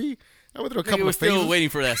little chubby. I went through a couple of phases. Still waiting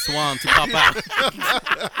for that swan to pop out.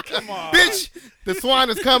 Come on, bitch! The swan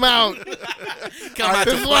has come out.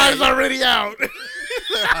 The swan is already out.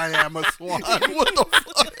 I am a swan. What the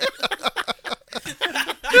fuck?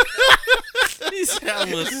 He said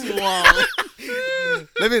I'm a swan.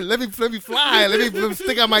 Let me fly. Let me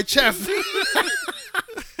stick out my chest.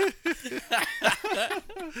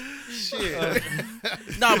 Shit.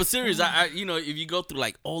 No, but serious. I if you go through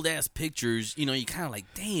like old ass pictures, you kind of like,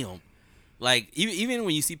 damn. Like, even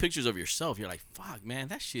when you see pictures of yourself, you're like, fuck, man,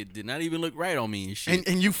 that shit did not even look right on me and shit.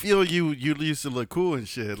 And you feel you used to look cool and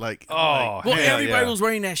shit. Like, well, everybody was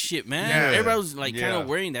wearing that shit, man. Yeah. Everybody was like kind of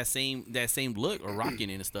wearing that same look or rocking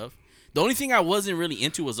it and stuff. The only thing I wasn't really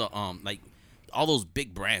into was like all those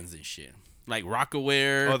big brands and shit. Like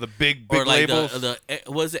Rockaware. Oh, the big or like labels.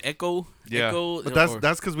 Was it Echo? Yeah. Echo, but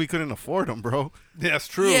that's because we couldn't afford them, bro. Yeah, that's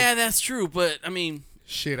true. Yeah, that's true. But I mean,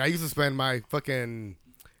 shit, I used to spend my fucking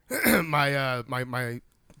my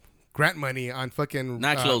grant money on fucking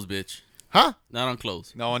not clothes, bitch. Huh? Not on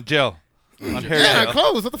clothes. No, on gel. On hair yeah, gel.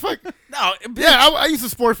 clothes. What the fuck? No, bitch. Yeah, I used to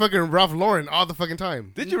sport fucking Ralph Lauren all the fucking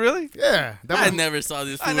time. Did you really? Yeah, I never saw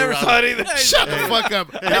this. I never saw it either. Shut the fuck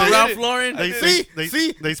up. Ralph Lauren. They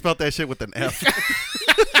spelled that shit with an F.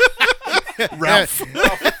 Ralph.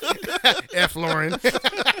 F. Lauren.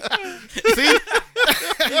 See?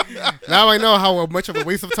 Now I know how much of a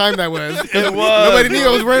waste of time that was. It was. Nobody knew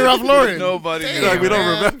I was wearing Ralph Lauren. Nobody knew. Like, we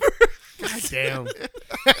don't remember. God damn.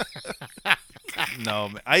 No,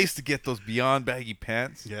 man. I used to get those beyond baggy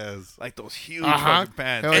pants. Yes. Like those huge fucking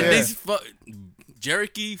pants. Hell And yeah. these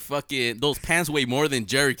Cherokee fucking those pants weigh more than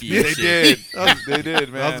Cherokee. They did. They did,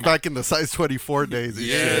 man. That was back in the size 24 days. And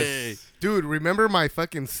shit. Dude, remember my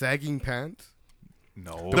fucking sagging pants?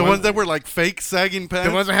 No. The ones that were like fake sagging pants.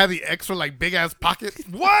 The ones that had the extra like big ass pocket.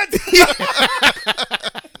 What?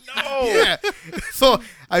 No. Yeah. So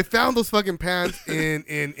I found those fucking pants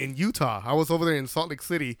in Utah. I was over there in Salt Lake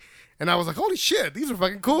City, and I was like, holy shit, these are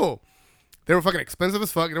fucking cool. They were fucking expensive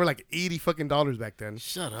as fuck. They were like $80 fucking back then.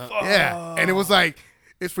 Shut up. Yeah. And it was like,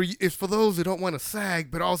 it's for those who don't want to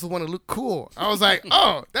sag but also want to look cool. I was like,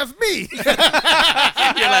 oh, that's me. You're like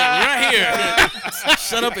right here.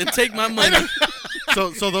 Shut up and take my money.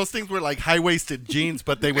 So those things were like high-waisted jeans,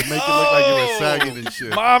 but they would make it look like you were sagging and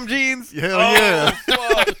shit. Mom jeans? Hell yeah.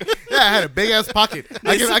 Yeah, I had a big ass pocket.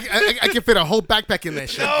 I can fit a whole backpack in that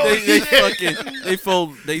shit.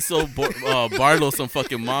 They sold Barlow some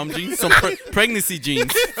fucking mom jeans, some pregnancy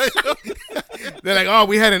jeans. They're like, oh,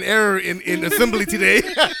 we had an error in assembly today.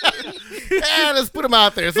 Yeah, let's put them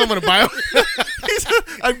out there. Someone to buy them.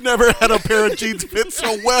 I've never had a pair of jeans fit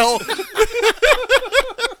so well.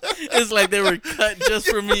 It's like they were cut just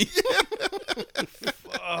for me.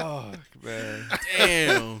 Fuck, man.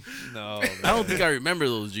 Damn. No, I don't think I remember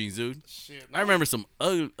those jeans, dude. I remember some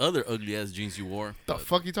other ugly ass jeans you wore. The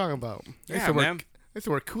fuck you talking about? Yeah, man. I used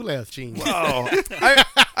to wear cool ass jeans. Oh,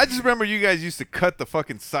 I just remember you guys used to cut the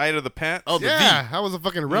fucking side of the pants. Oh, the Yeah, V. I was a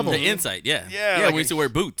fucking rebel. The inside, yeah. Yeah, Yeah, like we used to wear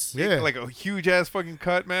boots. Yeah. Like a huge ass fucking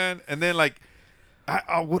cut, man. And then like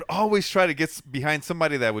I would always try to get behind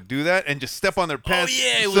somebody that would do that and just step on their pants.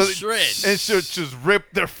 yeah, it was shred. And just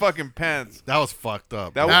rip their fucking pants. That was fucked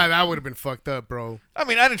up. That would have been fucked up, bro. I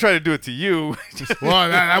mean, I didn't try to do it to you. Well,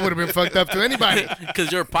 that would have been fucked up to anybody.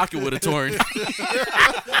 Because your pocket would have torn.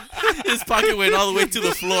 His pocket went all the way to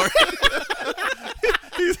the floor.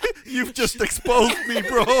 You've just exposed me,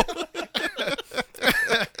 bro.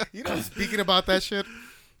 You know, speaking about that shit.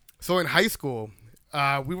 So in high school,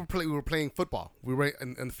 we were playing football. We were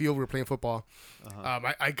in the field. We were playing football.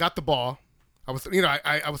 I got the ball. I was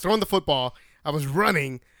was throwing the football. I was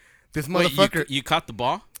running. This motherfucker. Wait, you caught the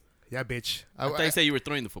ball? Yeah, bitch. I thought you said you were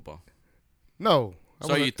throwing the football. No.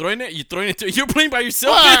 So you throwing it? You throwing it? You're playing by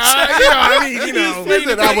yourself. Well, bitch. you know.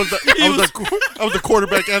 Listen, I was the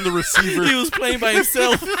quarterback and the receiver. He was playing by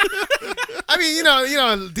himself. I mean, you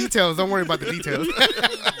know, details. Don't worry about the details.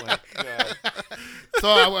 Oh my God. So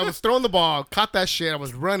I was throwing the ball, caught that shit. I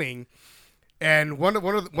was running, and one of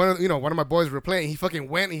my boys were playing. He fucking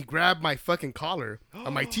went and he grabbed my fucking collar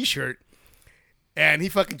on my t-shirt, and he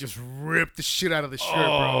fucking just ripped the shit out of the shirt,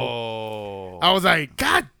 bro. I was like,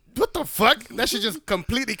 God, what the fuck? That shit just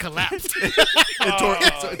completely collapsed.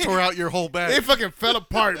 It tore out your whole back. It fucking fell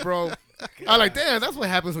apart, bro. I was like, damn, that's what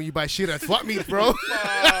happens when you buy shit at swap meets, bro.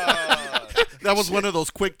 That was one of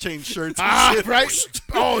those quick change shirts. Right?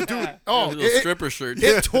 Oh, dude. Oh, Those stripper shirts.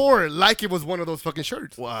 It tore like it was one of those fucking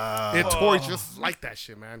shirts. Wow. It tore just like that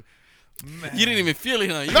shit, man. You didn't even feel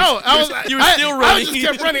it, huh? You were still running. I just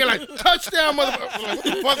kept running like, touchdown, motherfucker. What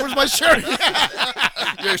the fuck, where's my shirt?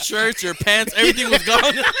 Your shirts, your pants, everything was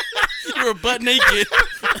gone. You were butt naked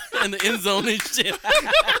in the end zone and shit.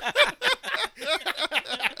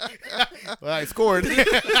 Well, I scored.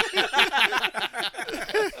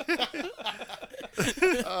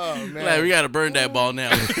 Oh, man. Like, we got to burn that ball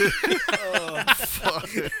now. Oh, fuck.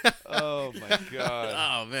 Oh, my God.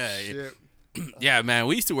 Oh, man. Shit. Yeah, man.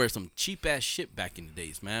 We used to wear some cheap-ass shit back in the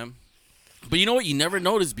days, man. But you know what? You never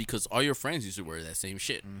noticed because all your friends used to wear that same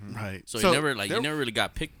shit. Right. So you never really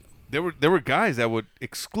got picked. There were guys that would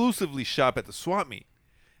exclusively shop at the swap meet.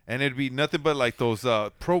 And it'd be nothing but like those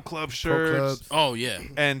Pro Club shirts. Clubs. Oh, yeah.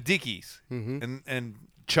 And Dickies. And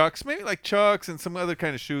Chucks. Maybe like Chucks and some other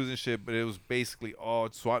kind of shoes and shit. But it was basically all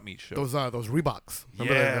swap meet shows. Those Reeboks.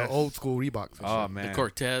 Remember the old school Reeboks. And Oh, shit. man. The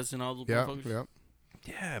Cortez and all those Yeah, motherfuckers.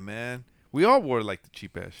 yeah. Yeah, man. We all wore like the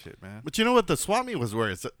cheap ass shit, man. But you know what? The swap meet was where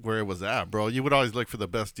it was at, bro. You would always look for the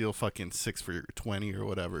best deal, fucking 6 for $20 or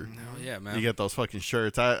whatever. Oh, yeah, man. You get those fucking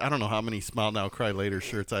shirts. I don't know how many Smile Now, Cry Later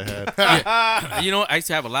shirts I had. You know, I used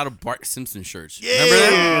to have a lot of Bart Simpson shirts. Remember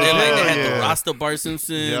that? They had the Rasta Bart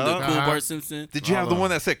Simpson, the cool Bart Simpson. Did you have the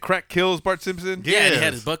one that said "crack kills" Bart Simpson? Yeah, and he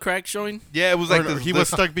had his butt crack showing. Yeah, it was like He was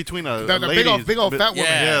stuck between a The lady. big old fat woman.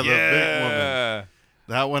 Yeah, the big Yeah. woman.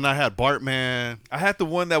 That one I had, Bartman. I had the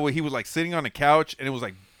one that where he was like sitting on a couch and it was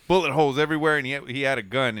like bullet holes everywhere and he had a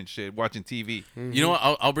gun and shit watching TV. You know what?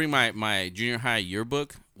 I'll bring my junior high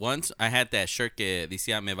yearbook. Once I had that shirt que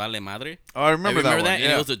decía "Me vale madre." Oh, I remember that one. And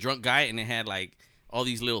Yeah. it was a drunk guy, and it had like all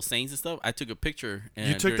these little sayings and stuff. I took a picture. And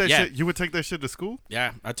You took that shit? You would take that shit to school?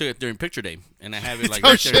 Yeah, I took it during picture day, and I have it like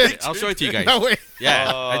Oh, right there. shit. I'll show it to you guys. No way. Yeah,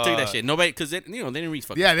 I took that shit. Nobody, because they didn't read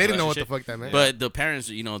fucking. Yeah, they didn't know that what shit. the fuck that meant. But the parents,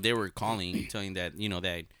 they were calling, telling that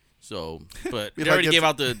that. So, but they Like already it's- gave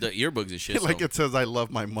out the earbuds and shit. Like so. it says, I love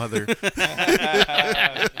my mother.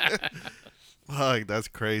 Fuck, that's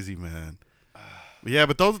crazy, man. Yeah,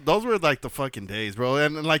 but those were like the fucking days, bro.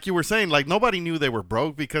 And like you were saying, like nobody knew they were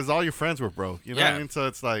broke because all your friends were broke. You know what I mean? So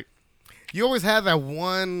it's like you always had that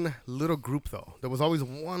one little group, though. There was always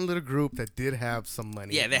one little group that did have some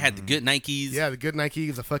money. Yeah, they had the good Nikes. Yeah, the good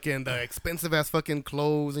Nikes, the expensive ass fucking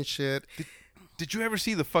clothes and shit. Did you ever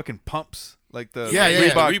see the fucking pumps? Like the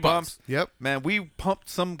Reebok Reeboks. pumps? Yep. Man, we pumped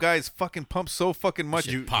some guys fucking pumps so fucking much.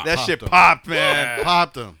 Popped that shit them. popped, man.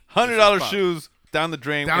 popped them. $100 shoes down the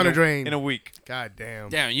drain. Down the drain. In a week. God damn.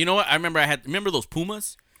 Damn, you know what? I remember those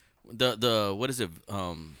Pumas? The what is it?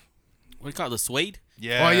 What do you call it? The suede?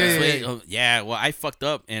 Yeah. Oh, yeah. Suede. Yeah, well, I fucked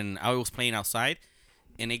up and I was playing outside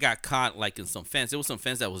and it got caught like in some fence. It was some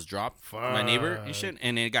fence that was dropped from my neighbor and shit.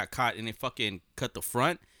 And it got caught and it fucking cut the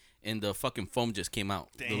front and the fucking foam just came out.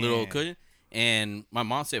 The little cushion. And my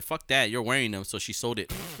mom said, "Fuck that, you're wearing them." So she sold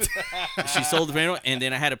it. She sold the Venmo, and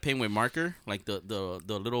then I had to paint with marker, like the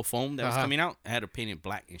little foam that was coming out. I had to paint it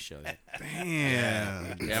black and shit. Damn.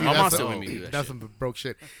 Yeah, See, my mom that's still a- made me do that. That's Shit. some broke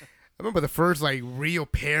shit. I remember the first like real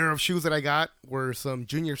pair of shoes that I got were some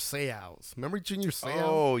Junior Seaos. Remember Junior Seau?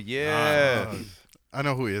 Oh yeah. I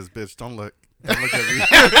know who he is, bitch. Don't look. Don't look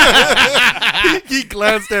at me. He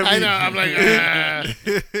glanced at me. I know. I'm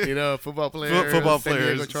like, football players. Football San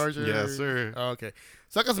Diego players. Chargers. Yes, sir. Oh, okay.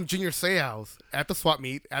 So I got some Junior Seaos at the swap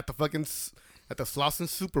meet at the at the Slauson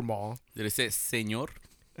Super Mall. Did it say Señor?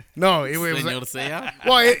 No, it was. Señor Sea?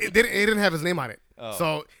 Well, it didn't have his name on it. Oh.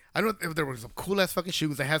 So I don't know if there were some cool ass fucking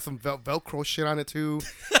shoes. They had some Velcro shit on it too.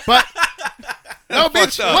 But no,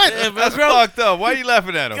 bitch, what? Yeah, That's bro. fucked up. Why are you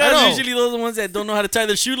laughing at him? Guys, usually those are the ones that don't know how to tie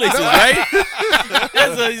their shoelaces, right?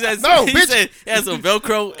 That's what he said. No, He bitch. said he had some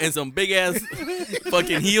Velcro and some big ass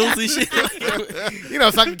fucking heels and shit.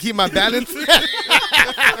 So I can keep my balance.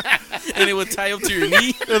 And it would tie up to your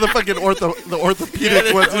knee. They're the fucking orthopedic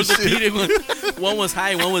Yeah, ones the and shit. orthopedic one. One was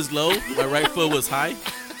high, one was low. My right foot was high.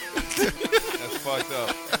 That's fucked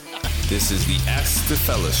up. This is the Ask the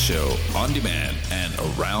Fellas show on demand and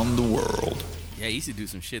around the world. Yeah, I used to do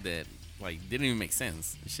some shit that like didn't even make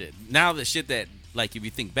sense. Shit. Now the shit that like if you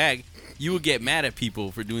think back, you would get mad at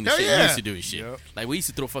people for doing the Hell shit you yeah. used to do and shit. Like we used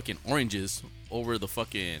to throw fucking oranges over the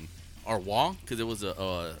fucking our wall because it was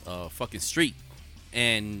a fucking street,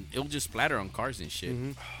 and it would just splatter on cars and shit.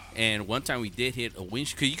 And one time we did hit a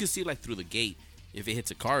windshield because you could see like through the gate if it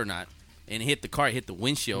hits a car or not. And it hit the car, it hit the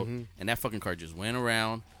windshield, and that fucking car just went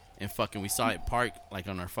around and fucking we saw it park like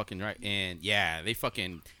on our fucking right. And yeah, they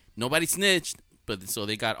fucking nobody snitched. But so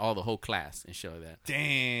they got all the whole class and shit like that.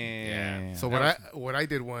 Damn. Yeah. So what I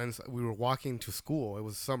did once, we were walking to school. It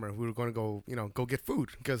was summer. We were going to go get food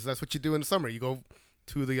because that's what you do in the summer. You go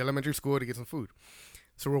to the elementary school to get some food.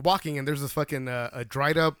 So we're walking and there's this fucking a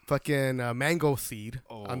dried up fucking mango seed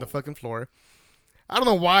on the fucking floor. I don't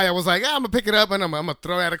know why. I was like, I'm gonna pick it up and I'm gonna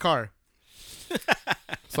throw it at a car.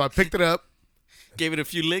 So I picked it up. Gave it a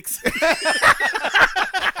few licks.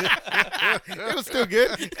 It was still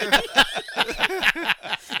good.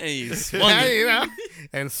 And you swung it.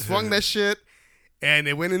 And swung that shit, and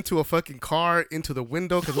it went into a fucking car into the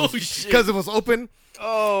window because shit. it was open. You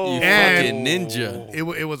And fucking ninja.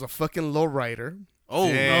 It was a fucking lowrider. Oh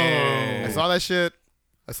Damn. no. I saw that shit.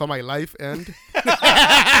 I saw my life end.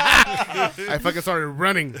 I fucking started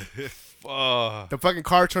running. The fucking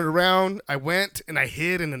car turned around. I went and I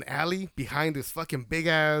hid in an alley behind this fucking big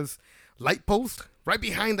ass light post. Right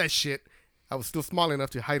behind that shit. I was still small enough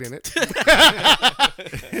to hide in it.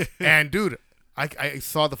 And dude, I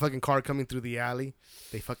saw the fucking car coming through the alley.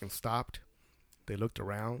 They fucking stopped. They looked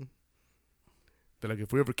around. They're like,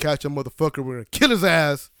 if we ever catch a motherfucker, we're gonna kill his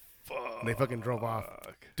ass. And they fucking drove off.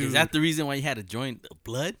 Dude, Is that the reason why you had to join the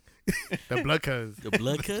blood? the blood cuz? The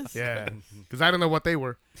blood cuz? Yeah, because I don't know what they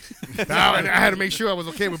were. I had to make sure I was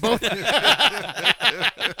okay with both.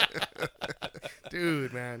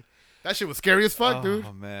 Dude, man. That shit was scary as fuck, dude.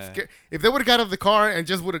 Oh, man. If they would have got out of the car and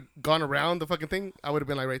just would have gone around the fucking thing, I would have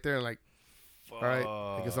been like right there and like, all right,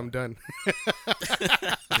 I guess I'm done.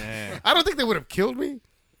 Damn. I don't think they would have killed me,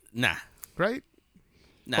 Nah. right?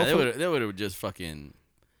 Nah, they would have just fucking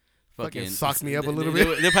socked me up a little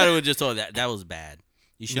bit. They probably would have just told that was bad.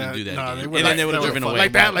 You shouldn't do that again. they And would then they would have driven away.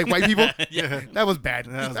 Like that, like white people. Yeah. That was bad.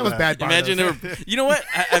 That was bad. Imagine Bartos. they were, you know what?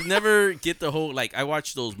 I've never get the whole like I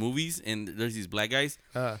watch those movies and there's these black guys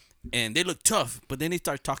and they look tough, but then they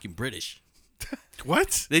start talking British.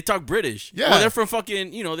 What? They talk British. Yeah. Well, they're from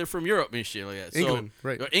fucking, they're from Europe and shit like that. England, so,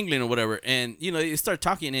 right. Or England or whatever. And, they start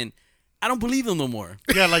talking and I don't believe them no more.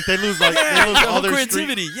 Yeah, like they lose The all whole their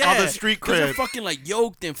creativity, street, yeah. all their street 'Cause they're cred. fucking like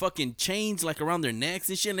yoked and fucking chains like around their necks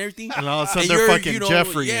and shit and everything. And all of a sudden And they're you're, fucking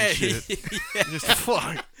Jeffrey and shit. Yeah. Just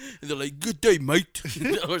fuck. And they're like, good day, mate.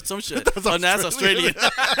 Or some shit. That's Australian.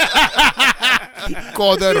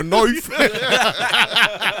 Call that a knife?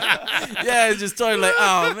 Yeah, it's just totally like,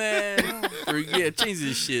 oh, man. Change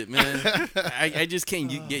this shit, man. I just can't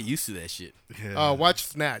get used to that shit. Watch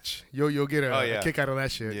Snatch. You'll get a kick out of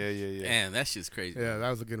that shit. Yeah. Man, that shit's crazy. Yeah, that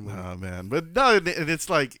was a good movie. Oh man, but no, and it's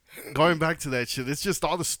like going back to that shit. It's just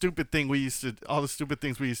all the stupid things we used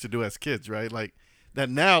to do as kids, right? Like that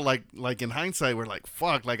now, like in hindsight, we're like,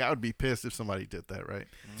 fuck, like I would be pissed if somebody did that, right?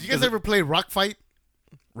 Did you guys ever play Rock Fight?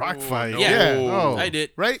 Rock fight, Yeah. Oh. I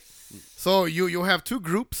did. Right? So you'll have two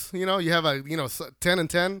groups, you have 10 and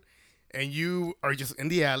 10, and you are just in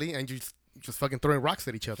the alley and you just fucking throwing rocks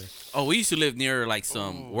at each other. Oh, we used to live near like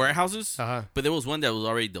some warehouses, Uh-huh. but there was one that was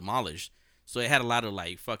already demolished. So it had a lot of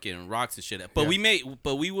like fucking rocks and shit. But we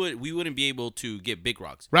wouldn't be able to get big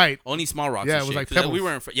rocks. Right. Only small rocks. Yeah, and it was shit. like 'Cause pebbles.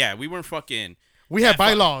 we weren't fucking. We had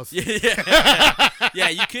bylaws. Yeah,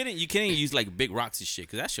 you couldn't use like big rocks and shit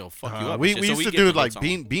because that shit'll fuck you up. We and shit. used So to get do the like hooks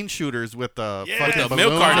on. bean shooters with the the fucking milk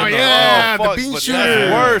balloon. carton. Oh, yeah, fuck, the bean but shooter.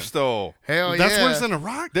 That's worse though. Hell That's yeah. worse than a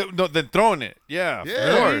rock. Than throwing it. Yeah, Yeah.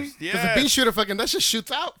 of course. Because Yeah. the bean shooter fucking, that shit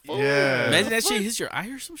shoots out. fool. Yeah. Imagine that shit hits your eye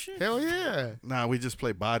or some shit. Hell yeah. Nah, we just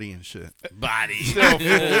play body and shit. Body.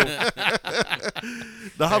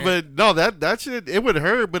 No, but no, that shit, it would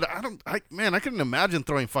hurt. But I couldn't imagine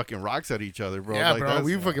throwing fucking rocks at each other, bro. Yeah, Like, bro. that's-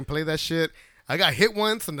 We fucking play that shit. I got hit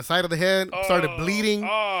once on the side of the head, started bleeding,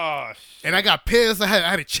 Oh, and I got pissed. I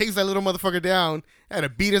had to chase that little motherfucker down. I had to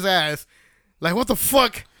beat his ass. Like, what the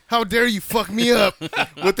fuck? How dare you fuck me up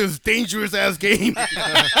with this dangerous ass game?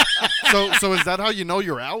 So is that how you know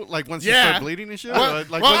you're out? Like once you Yeah. start bleeding and shit? Well-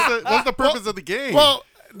 Like well, what's the purpose of the game? Well,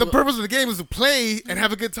 the purpose of the game is to play and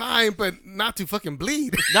have a good time, but not to fucking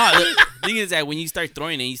bleed. No, the thing is that when you start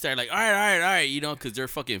throwing it, you start like, all right, you know, because they're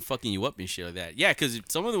fucking you up and shit like that. Yeah, because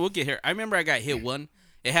some of them will get hit. I remember I got hit one.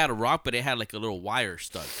 It had a rock, but it had like a little wire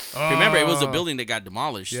stuck. Remember, it was a building that got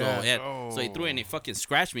demolished, Yeah. so they threw it and it fucking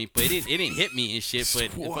scratched me, but it didn't hit me and shit, but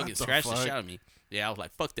it What fucking the scratched the fuck? shit out of me. Yeah, I was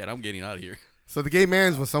like, fuck that, I'm getting out of here. So the game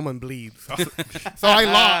ends when someone bleeds. So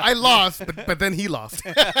I lost, but then he lost.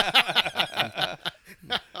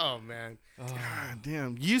 Oh man. God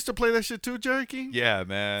damn. You used to play that shit too, Jerky? yeah,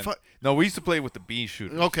 man. Fuck. No, we used to play with the bean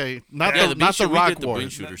shooter. Okay, not Yeah, the bean not the shoot- we rock did the bean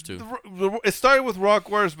wars. shooters too. It started with rock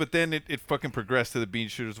wars, but then it fucking progressed to the bean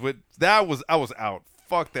shooters. I was out.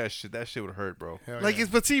 Fuck that shit. That shit would hurt, bro. Like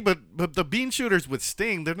but the bean shooters with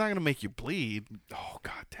sting, they're not gonna make you bleed. Oh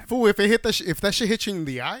god damn it. Fool, if it hit if that shit hit you in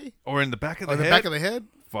the eye Or in the back of the or the head. back of the head,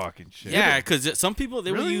 Fucking shit. Yeah, because some people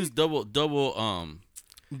they will Really? use double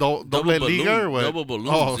Doble balloon, liga or what? double balloons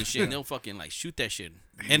Oh, and shit. And they'll fucking like shoot that shit.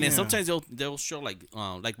 And then sometimes they'll show like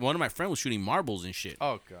one of my friends was shooting marbles and shit.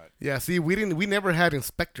 Oh god. yeah. See, we never had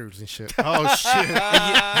inspectors and shit. Oh shit.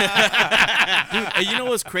 And you know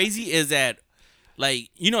what's crazy is that, like,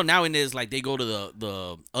 you know, nowadays, like, they go to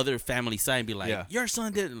the other family side and be like, Yeah. your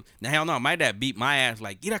son didn't. Now, hell no, my dad beat my ass.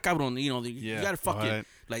 Like, mira cabrón, you know, you gotta fucking, Right.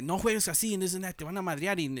 like, no juegues así and this and that. Te van a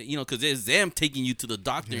madrear, you know, because it's them taking you to the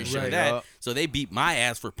doctor and shit like Right. that. Yeah. So they beat my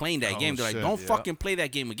ass for playing that game. They're like, shit. don't Yeah. fucking play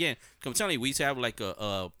that game again. I'm telling you, we used to have, like,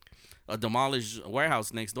 a demolished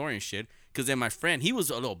warehouse next door and shit. Because then my friend, he was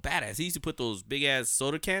a little badass. He used to put those big-ass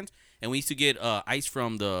soda cans, and we used to get ice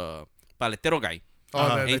from the paletero guy.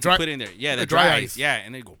 Oh, And the to dry, put in there. Yeah, the dry dry ice. ice. Yeah,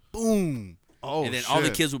 and they go boom. Oh And then shit. all the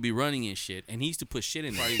kids would be running and shit. And he used to put shit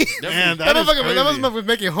in there. Man, that that is motherfucker crazy. was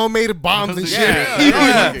making homemade bombs and shit. Yeah, he,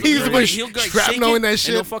 yeah. he used to put He'll go, like, shrapnel shake in that it, shit.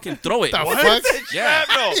 And he'll fucking throw it. The fuck? Yeah.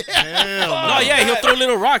 Hell No, yeah, he'll throw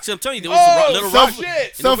little rocks. I'm telling you, there was little self-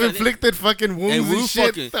 rocks. Self-inflicted fucking wounds And and, woo shit.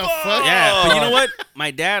 fucking- The fuck? Yeah, but you know what?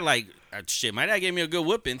 My dad, like, shit, my dad gave me a good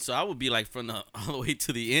whipping, so I would be, like, from the all the way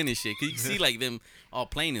to the end and shit. Because you can see, like, them all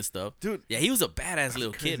playing and stuff. Dude. Yeah, he was a badass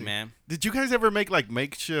little kid, man. Did you guys ever make like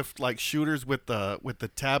makeshift like shooters with the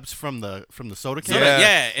tabs from the soda can? So, Yeah.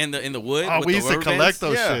 yeah, in the wood. Oh, with we the used to rubber collect bands.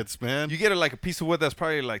 those Yeah. shits, man. You get like a piece of wood that's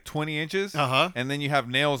probably like 20 inches. Uh-huh. And then you have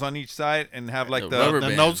nails on each side and have like The the rubber the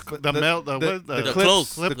band. nose, the melt, the the clips,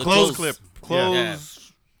 close- clip, the close close- clip, clothes.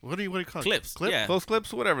 Yeah. What do you call it? Clips, Clip? yeah. Close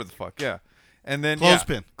clips, whatever the fuck, yeah. And then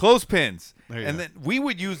Clothespin. Clothespins. There you And go. then we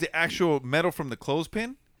would use the actual metal from the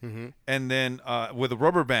clothespin, and then with a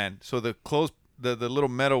rubber band, so the little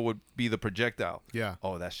metal would be the projectile. Yeah.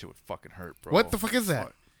 Oh, that shit would fucking hurt, bro. What the fuck is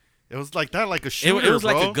that? It was like that, like a shooter. It was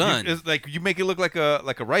like bro. a gun. It's like you make it look like a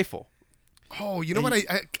rifle. Oh, you know what?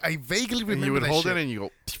 I vaguely remember And you would that hold shit. it and you go.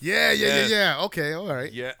 Yeah. Okay, all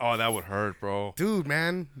right. Yeah. Oh, that would hurt, bro. Dude,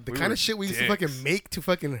 man, the We kind were of shit we used to dicks. fucking make to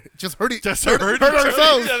fucking just hurt it, Just hurt hurt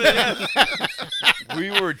ourselves. We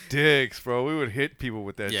were dicks, bro. We would hit people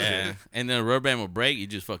with that Yeah, shit. and then a rubber band would break. You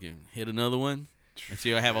just fucking hit another one. And so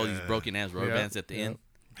you have all these broken ass rubber Yeah, bands at the yeah. end.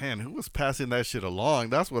 Man, who was passing that shit along?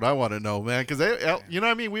 That's what I want to know, man. Because you know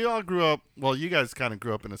what I mean. We all grew up. Well, you guys kind of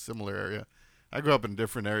grew up in a similar area. I grew up in a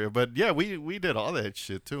different area, but yeah, we did all that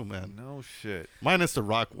shit too, man. No shit. Minus the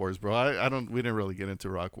Rock Wars, bro. We didn't really get into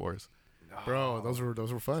Rock Wars. Bro, those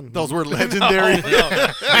were fun. Those were legendary.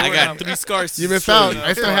 I got 3 scars. You missed out.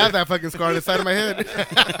 I still have that fucking scar on the side of my head.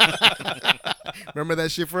 Remember that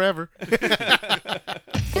shit forever. Listen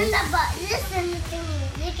to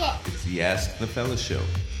me. Look at. It's the Ask the Fella Show,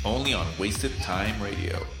 only on Wasted Time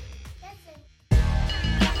Radio.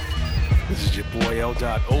 This is your boy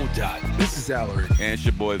L.O. This is Alaric. And it's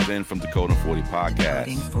your boy Vin from Dakota 40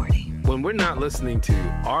 Podcast. When we're not listening to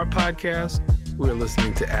our podcast, We're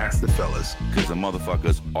listening to Ask the Fellas. Because the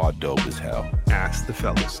motherfuckers are dope as hell. Ask the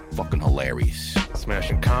Fellas. Fucking hilarious.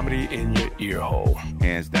 Smashing comedy in your ear hole.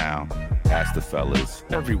 Hands down, Ask the Fellas.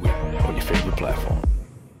 Every week on your favorite platform.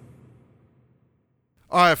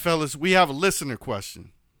 All right, fellas, we have a listener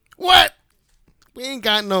question. What? We ain't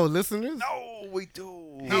got no listeners. No, we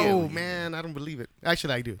do. No, man, I don't believe it.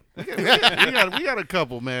 Actually, I do. we got a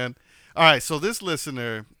couple, man. All right, so this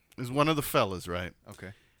listener is one of the fellas, right? Okay.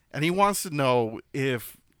 And he wants to know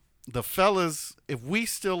if we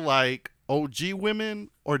still like OG women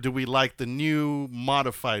or do we like the new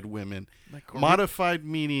modified women? Modified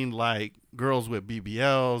meaning like girls with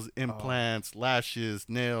BBLs, implants, lashes,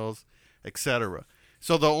 nails, etc.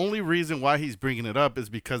 So the only reason why he's bringing it up is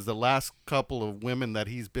because the last couple of women that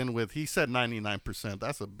he's been with, he said 99%.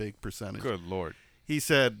 That's a big percentage. Good Lord. He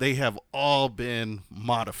said they have all been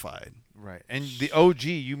modified. Right. And the OG,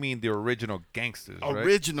 you mean the original gangsters, right?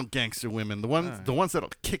 Original gangster women, the ones that'll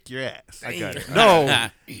kick your ass. I got it. No,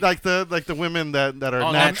 like the women that are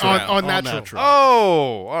All natural. natural. All natural.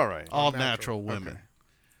 Oh, all right. All natural women. Okay.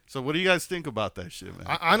 So what do you guys think about that shit,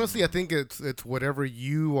 man? Honestly, I think it's whatever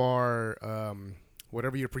you are,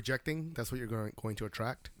 whatever you're projecting, that's what you're going to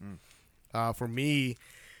attract. For me,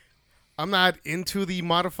 I'm not into the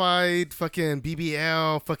modified fucking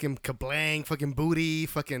BBL, fucking kablang, fucking booty,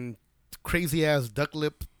 fucking crazy ass duck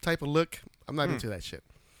lip type of look. I'm not into that shit.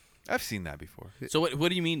 I've seen that before. So what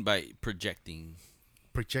do you mean by projecting?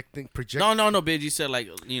 Project. No, bitch. You said like,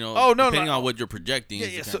 Oh, no, depending no. on what you're projecting. Yeah,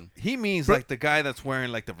 is yeah. the So kind- he means like the guy that's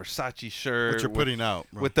wearing like the Versace shirt. What you're putting out,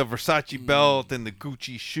 bro. With the Versace belt and the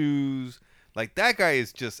Gucci shoes. Like that guy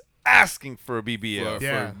is just asking for a BBL.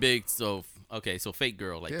 for big, so fake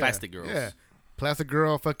girl, like plastic girls. Yeah. Plastic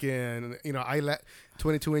girl, fucking,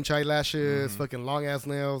 22-inch eyelashes, fucking long ass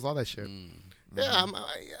nails, all that shit. Yeah,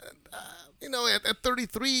 at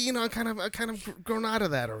 33, I kind of grown out of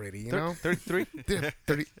that already. 33?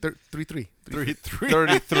 33.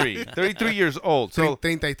 33 years old. So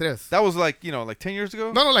 33. that was like 10 years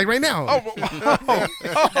ago? No, like right now.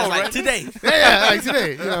 Like today. Yeah, like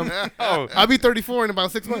today. Oh. I'll be 34 in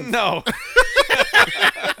about 6 months. No.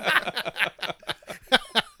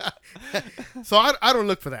 So I don't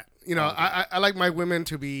look for that. I like my women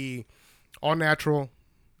to be all natural.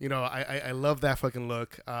 I love that fucking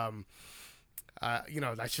look.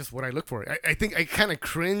 That's just what I look for. I think I kind of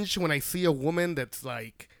cringe when I see a woman that's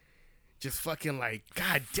like, just fucking like,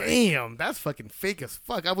 God damn, that's fucking fake as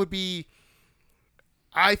fuck.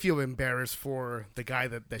 I feel embarrassed for the guy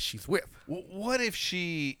that she's with. What if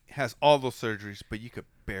she has all those surgeries, but you could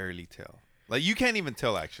barely tell? Like, you can't even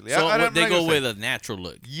tell, actually. So they go with a natural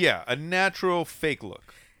look. Yeah, a natural fake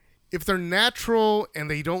look. If they're natural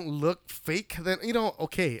and they don't look fake, then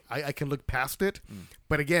okay, I can look past it.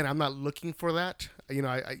 But again, I'm not looking for that.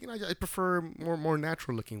 I prefer more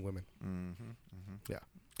natural looking women. Yeah.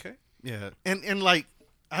 Okay. Yeah, and like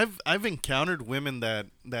I've encountered women that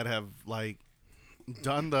have like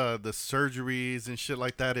done the surgeries and shit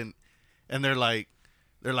like that, and they're like,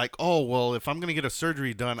 oh well, if I'm gonna get a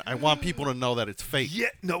surgery done, I want people to know that it's fake. Yeah.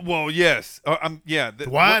 No. Well, yes. Yeah.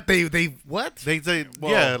 What they what they say?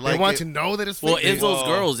 Well, yeah, like they want to know that it's fake. Well, it's those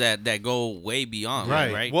girls that go way beyond,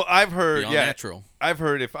 right? Well, I've heard, Beyond natural. I've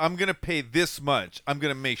heard if I'm gonna pay this much, I'm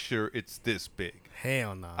gonna make sure it's this big.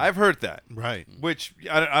 Hell no. I've heard that. Right. Which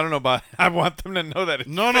I don't know about. I want them to know that it's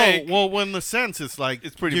No. fake. Well, in the sense, it's like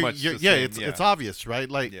It's pretty much the yeah. same, It's obvious, right?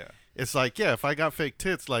 Like Yeah. it's like if I got fake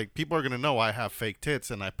tits, like people are gonna know I have fake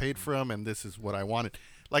tits and I paid for them and this is what I wanted.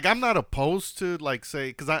 Like I'm not opposed to like say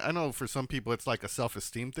because I know for some people it's like a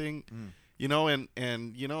self-esteem thing,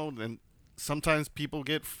 and sometimes people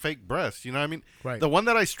get fake breasts. You know what I mean? Right. The one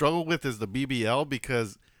that I struggle with is the BBL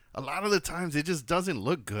because a lot of the times it just doesn't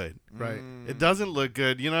look good. Right. It doesn't look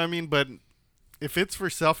good. You know what I mean? But if it's for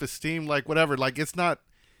self-esteem, like whatever, like it's not.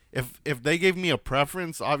 If they gave me a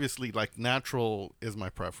preference, obviously like natural is my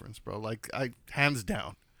preference, bro. Like hands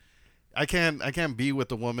down. I can't be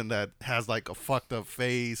with a woman that has like a fucked up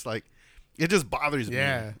face. Like it just bothers me.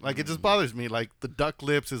 Yeah. Like it just bothers me. Like the duck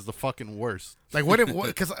lips is the fucking worst. Like what if?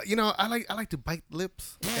 Because I like to bite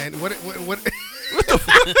lips. And what?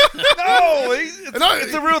 No,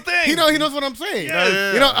 it's a real thing. He knows what I'm saying.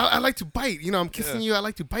 Yeah. I like to bite. I'm kissing you. I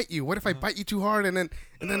like to bite you. What if I bite you too hard and then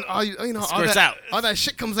all Squirts out. all that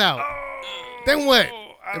shit comes out? Then what?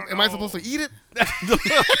 Am I supposed to eat it?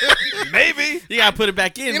 Maybe. You gotta put it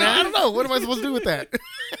back in, man. I don't know. What am I supposed to do with that?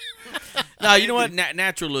 No, you know what?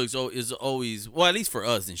 Natural looks is always, well, at least for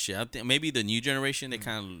us and shit. I think maybe the new generation, they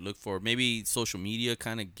kind of look for, maybe social media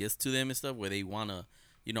kind of gets to them and stuff where they want to,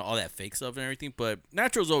 all that fake stuff and everything. But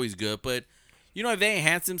natural's always good. But you know, if they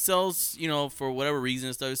enhance themselves, you know, for whatever reason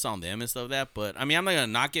and stuff, it's on them and stuff like that. But I mean, I'm not gonna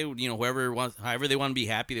knock it. You know, however they want to be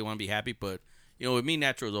happy, they want to be happy. But you know, with me,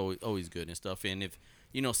 natural is always good and stuff. And if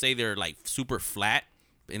you know, say they're like super flat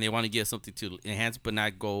and they want to get something to enhance, but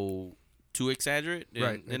not go too exaggerate,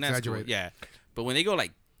 then that's cool. Yeah. But when they go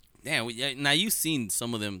like, damn, now you've seen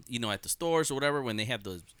some of them, you know, at the stores or whatever, when they have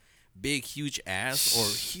those big, huge ass or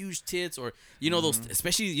huge tits, or you know those,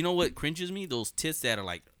 especially, you know what cringes me? Those tits that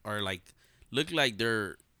are like look like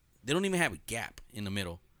they don't even have a gap in the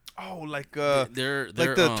middle. Oh, like they're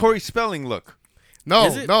like the Tori Spelling look.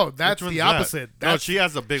 No, that's the opposite. No, she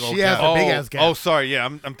has a big old She gap. has a big ass gap. Oh, sorry. Yeah,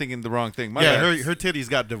 I'm thinking the wrong thing. My bad. her titties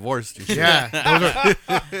got divorced. And shit. Yeah.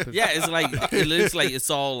 Yeah, it's like it looks like it's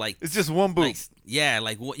all like It's just one boob.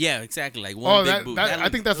 Exactly, like one big boob. I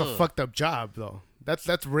think that's a fucked up job though.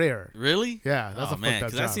 That's rare. Really? Yeah, that's a man, fucked up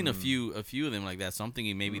because job. I've seen a few of them like that. So I'm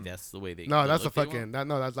thinking maybe that's the way they. No, the that's a look they fucking.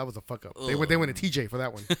 want. That was a fuck up. They went to TJ for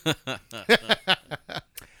that one.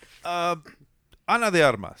 Ana de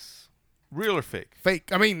Armas, real or fake?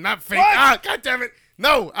 Fake. I mean, not fake. What? God damn it!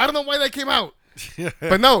 No, I don't know why that came out.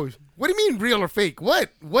 But no, what do you mean real or fake?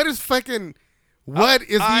 What is fucking? What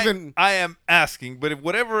is even? I am asking, but if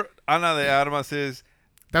whatever Ana de Armas is.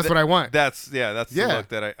 That's what I want. That's the look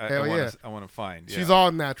that I want to find. Yeah. She's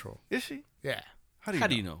all natural. Is she? Yeah. How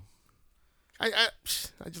do you know? I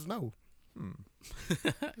just know.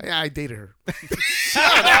 I dated her.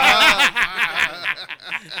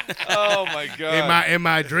 Oh my god! In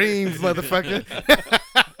my dreams, motherfucker.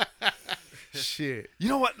 Shit. You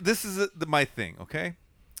know what? This is my thing. Okay,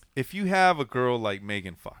 if you have a girl like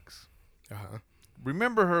Megan Fox,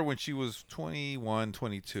 remember her when she was 21,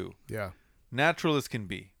 22. Yeah. Natural as can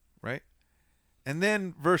be, right? And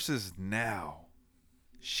then versus now,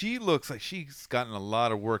 she looks like she's gotten a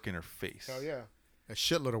lot of work in her face. Oh yeah, a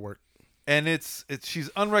shitload of work. And it's she's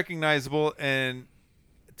unrecognizable. And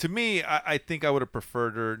to me, I think I would have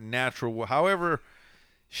preferred her natural. However,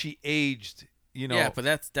 she aged. You know. Yeah, but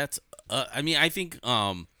that's. I mean, I think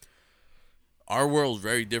our world is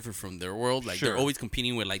very different from their world. Like they're always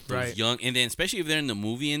competing with like those young, and then especially if they're in the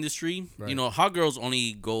movie industry, you know, hot girls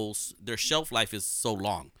only goes their shelf life is so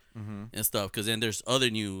long and stuff. Because then there's other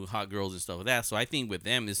new hot girls and stuff like that. So I think with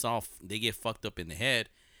them, it's all they get fucked up in the head,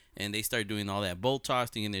 and they start doing all that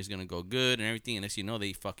Botox thinking it's gonna go good and everything, and next you know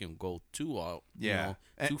they fucking go too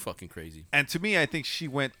too fucking crazy. And to me, I think she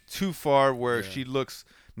went too far where she looks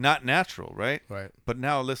not natural, right? Right. But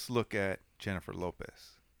now let's look at Jennifer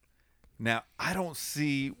Lopez. Now, I don't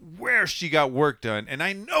see where she got work done, and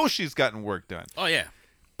I know she's gotten work done. Oh, yeah.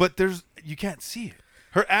 But you can't see it.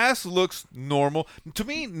 Her ass looks normal. To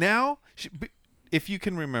me, now, if you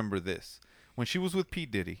can remember this, when she was with P.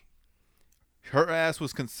 Diddy, her ass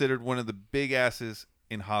was considered one of the big asses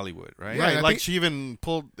in Hollywood, right? Yeah, like she even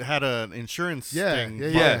had an insurance thing.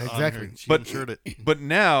 Yeah, exactly. She insured it. But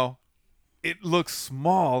now, it looks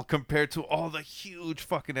small compared to all the huge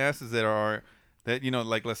fucking asses that are... That, you know,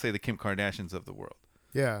 like, let's say the Kim Kardashians of the world.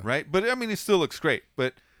 Yeah. Right? But, I mean, it still looks great.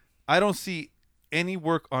 But I don't see any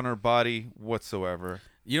work on her body whatsoever.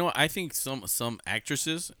 You know, I think some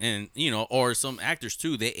actresses and, you know, or some actors,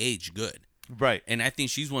 too, they age good. Right. And I think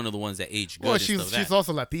she's one of the ones that age good. Well, she's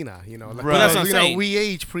also Latina, you know. Right. But that's what I'm saying. We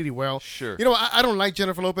age pretty well. Sure. You know, I don't like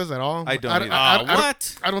Jennifer Lopez at all. I don't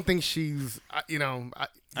what? I don't think she's, you know. I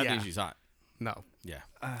think she's hot. No. Yeah.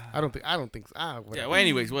 I don't think. Yeah. Well,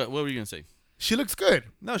 anyways, what were you gonna say? She looks good.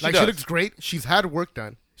 No, she does. She looks great. She's had work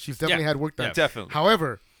done. She's definitely had work done. Yeah, definitely.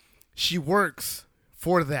 However, she works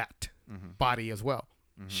for that body as well.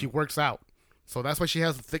 She works out. So that's why she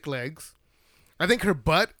has thick legs. I think her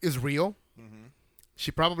butt is real.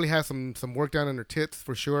 She probably has some work done on her tits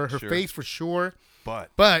for sure. Her face for sure.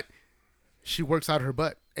 But she works out her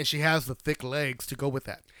butt. And she has the thick legs to go with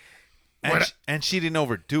that. And she didn't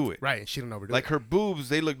overdo it. Right. She didn't overdo it. Like her boobs,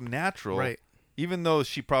 they look natural. Right. Even though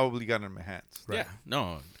she probably got them enhanced. Right. Yeah.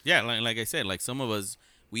 No. Yeah. Like I said, like some of us,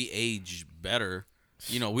 we age better.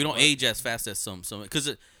 You know, we don't age as fast as some. Because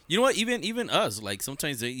you know what? Even us, like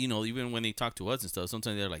sometimes they, you know, even when they talk to us and stuff,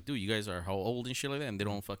 sometimes they're like, dude, you guys are how old and shit like that, and they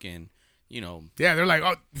don't fucking. You know. Yeah, they're like,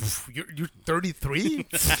 oh, you're 33?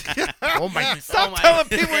 Oh my! Stop telling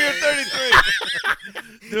people you're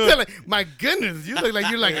 33. They're like, my goodness, you look like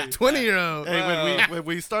you're like a 20-year-old. Hey, when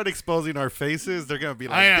we start exposing our faces, they're gonna be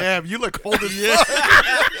like, damn, you look old as fuck.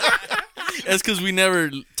 That's because we never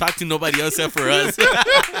talk to nobody else except for us. We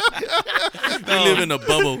live in a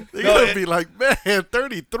bubble. They're gonna be like, man,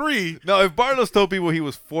 33. No, if Barlos told people he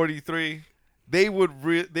was 43. They would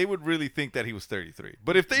really think that he was 33.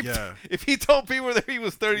 But if he told people that he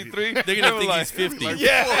was 33, they're gonna think he's 50. Like,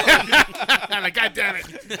 yeah. Like, God damn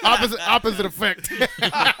it. Opposite effect.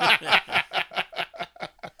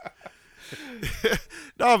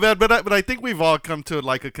 No, man, but I think we've all come to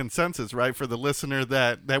like a consensus, right, for the listener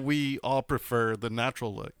that we all prefer the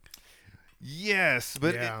natural look. Yes,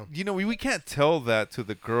 but Yeah. we can't tell that to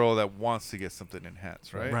the girl that wants to get something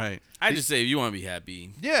enhanced, right? Right. I just say if you want to be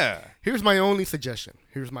happy. Yeah. Here's my only suggestion.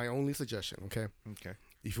 Okay. Okay.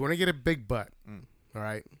 If you want to get a big butt, all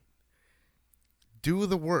right, do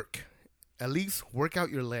the work. At least work out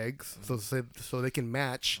your legs so they can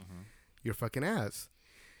match your fucking ass.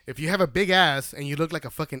 If you have a big ass and you look like a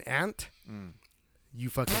fucking ant, you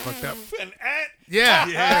fucking fucked up. An ant? Yeah.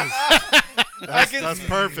 Yes. That's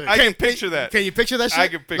perfect. I can picture that. Can you picture that shit? I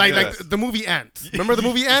can picture like that. the movie Ants. Remember the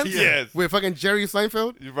movie Ants? Yes. With fucking Jerry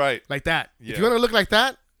Seinfeld? You're right. Like that. Yeah. If you want to look like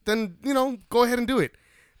that, then go ahead and do it.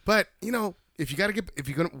 But if you're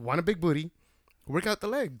gonna want a big booty, work out the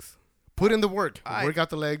legs. Put in the work. Work out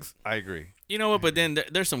the legs. I agree. You know what? But then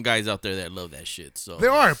there's some guys out there that love that shit. So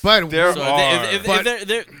There are, but if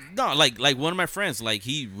they're no, like one of my friends, like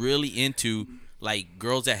he really into like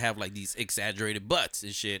girls that have like these exaggerated butts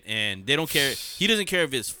and shit, and they don't care. He doesn't care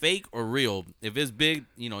if it's fake or real. If it's big,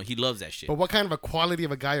 he loves that shit. But what kind of a quality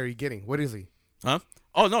of a guy are you getting? What is he? Huh?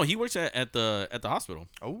 Oh no, he works at the hospital.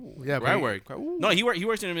 Oh yeah, where I work. No, he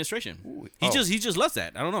works in administration. He just loves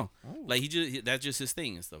that. I don't know. Like that's just his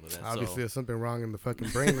thing and stuff like that. Obviously, so. there's something wrong in the fucking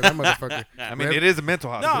brain of that motherfucker. I mean, it is a mental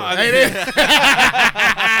hospital. No,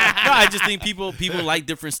 I just think people like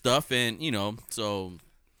different stuff, and so.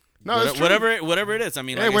 No, it's true. whatever it is. I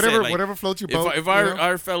mean, hey, like whatever, I said, like, whatever floats your boat. If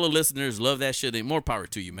our fellow listeners love that shit, then more power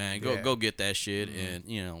to you, man. Go get that shit, and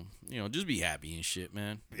just be happy and shit,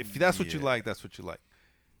 man. If that's what you like, that's what you like.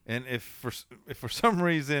 And if for some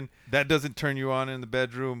reason that doesn't turn you on in the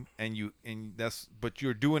bedroom, but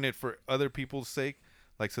you're doing it for other people's sake,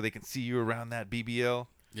 like so they can see you around that BBL.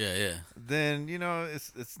 Yeah. Then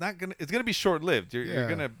it's gonna be short lived. You're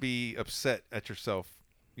gonna be upset at yourself,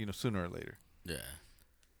 sooner or later. Yeah.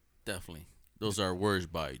 Definitely. Those are words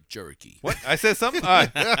by Jericho. What? I said something?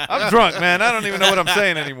 I'm drunk, man. I don't even know what I'm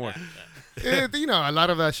saying anymore. A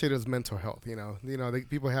lot of that shit is mental health.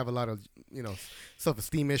 People have a lot of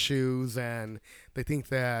self-esteem issues, and they think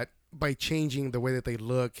that by changing the way that they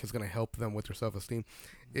look is going to help them with their self-esteem.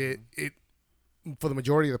 It for the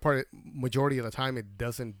majority of the time it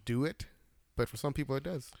doesn't do it, but for some people it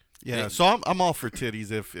does. Yeah, so I'm all for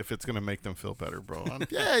titties if it's gonna make them feel better, bro. I'm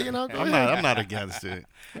not against it.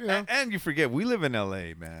 And you forget we live in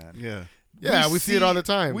LA, man. Yeah, we see it all the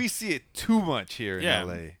time. We see it too much here in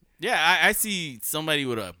LA. Yeah, I see somebody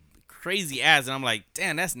with a crazy ass, and I'm like,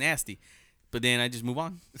 damn, that's nasty. But then I just move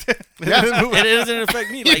on. It doesn't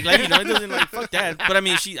affect me. It doesn't fuck that. But I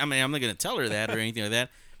mean, I'm not gonna tell her that or anything like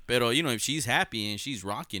that. But if she's happy and she's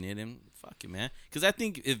rocking it, and fuck it, man. Because I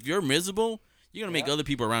think if you're miserable, you're going to make other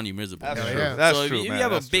people around you miserable. That's true. Yeah. That's so true, if you man.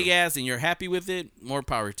 have That's a big true. ass and you're happy with it, more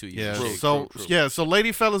power to you. Yeah. So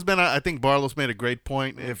lady fellas, man, I think Barlow's made a great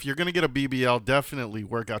point. If you're gonna get a BBL, definitely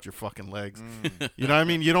work out your fucking legs. You know what I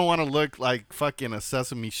mean? You don't want to look like fucking a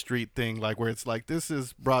Sesame Street thing, like where it's like this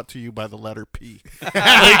is brought to you by the letter P.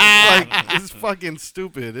 like it's fucking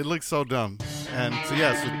stupid. It looks so dumb. And so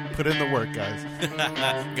so put in the work, guys.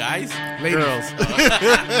 Guys, girls.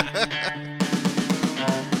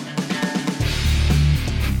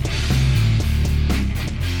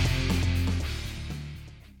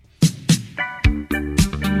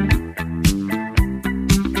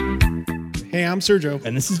 Hey, I'm Sergio.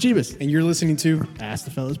 And this is Jeebus. And you're listening to Ask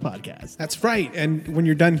the Fellas Podcast. That's right. And when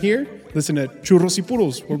you're done here, listen to Churros y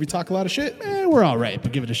Puros, where we talk a lot of shit. We're all right,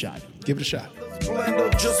 but give it a shot. Give it a shot. All right,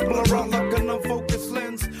 let's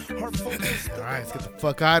get the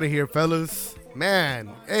fuck out of here, fellas.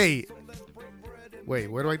 Man, hey.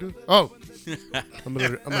 Wait, what do I do? Oh, I'm a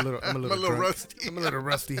little rusty. I'm a little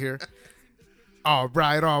rusty here. All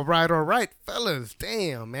right, fellas.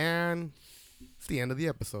 Damn, man. It's the end of the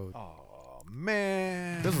episode. Oh,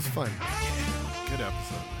 man. This was fun. Good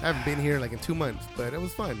episode. I haven't been here like in 2 months, but it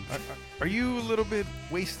was fun. Are you a little bit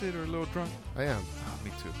wasted or a little drunk? I am. Oh,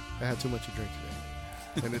 me too. I had too much to drink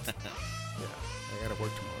today. And it's, I gotta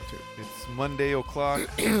work tomorrow too. It's Monday o'clock.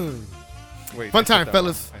 Wait, fun time,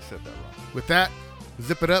 fellas. Wrong. I said that wrong. With that,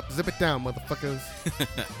 zip it up, zip it down, motherfuckers.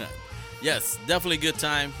 Yes, definitely a good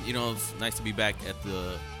time. It's nice to be back at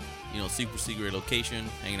the super secret location,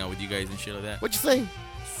 hanging out with you guys and shit like that. What you say?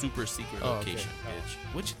 Super secret location, bitch.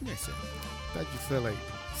 What you think I said? I thought you said like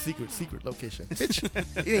secret location. Bitch,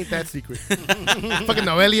 it ain't that secret. Fucking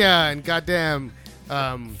Noelia and goddamn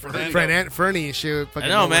Fernie and shit. I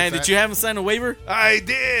know, man. Did you have him sign a waiver? I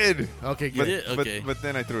did. Okay, You good. did? Okay. But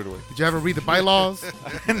then I threw it away. Did you ever read the bylaws?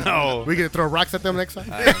 No. We gonna throw rocks at them next time?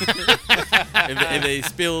 if they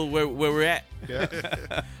spill where we're at. Yeah.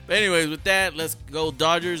 But anyways, with that, let's go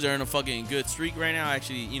Dodgers. They're in a fucking good streak right now.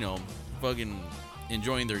 Actually, fucking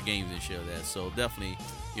enjoying their games and shit like that. So definitely,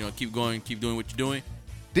 keep going, keep doing what you're doing.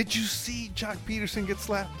 Did you see Jock Peterson get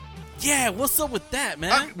slapped? Yeah, what's up with that,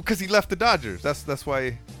 man? Because he left the Dodgers. That's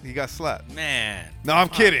why he got slapped. Man. No, I'm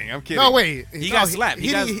kidding. No, wait. He got slapped. He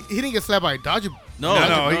didn't get slapped by a Dodger.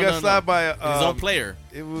 No, he got slapped by his own player.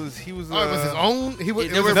 He was. It was his own. It was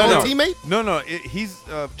his own teammate. No. He's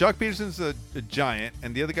Jock Peterson's a Giant,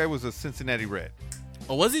 and the other guy was a Cincinnati Red.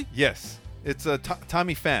 Oh, was he? Yes, it's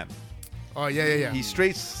Tommy Pham. Oh yeah. He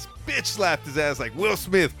straight bitch slapped his ass like Will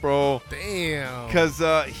Smith, bro. Damn. Because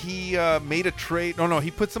he made a trade. No,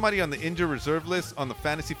 he put somebody on the injured reserve list on the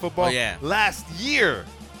fantasy football. Oh, yeah. Last year.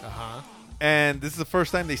 Uh-huh. And this is the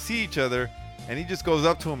first time they see each other, and he just goes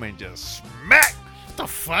up to him and just smack. What the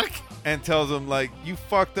fuck? And tells him like, you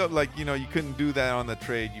fucked up, like, you couldn't do that on the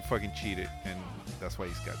trade, you fucking cheated, and that's why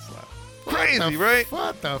he's got slapped. Crazy, right?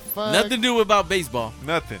 What the fuck? Nothing to do about baseball.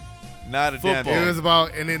 Nothing. Not a damn It thing. was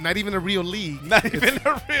about, and then not even a real league. Not even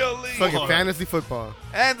a real league. Fucking fantasy football.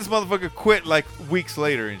 And this motherfucker quit like weeks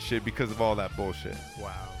later and shit because of all that bullshit.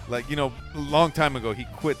 Wow. Like, a long time ago, he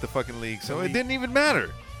quit the fucking league, so it didn't even matter.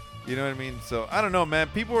 You know what I mean? So, I don't know, man.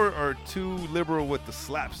 People are too liberal with the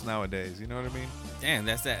slaps nowadays. You know what I mean? Damn,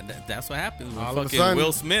 that's what happens when All of a fucking sudden,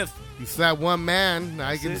 Will Smith. You slap one man,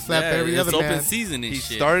 now you can slap every other it's man. open season and He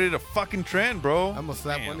shit. started a fucking trend, bro. I'm gonna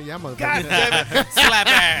slap one of y'all motherfuckers. God damn it. Slap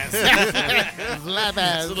ass. Slap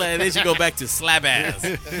ass. They should go back to slap ass.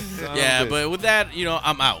 Yeah, but with that,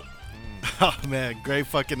 I'm out. Oh, man. Great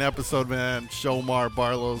fucking episode, man. Shomar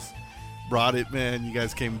Barlow's brought it, man. You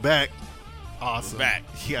guys came back. Awesome. Back.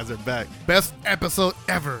 You guys are back. Best episode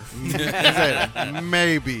ever.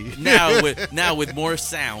 Maybe. Now with more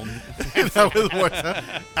sound. Now with more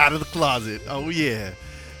out of the closet. Oh, yeah.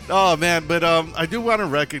 Oh, man. But I do want to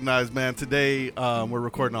recognize, man, today we're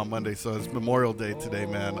recording on Monday, so it's Memorial Day today,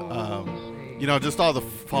 man. Just all the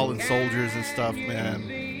fallen soldiers and stuff, man.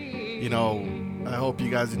 I hope you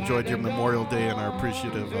guys enjoyed your Memorial Day and are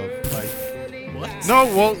appreciative of, like, what? No,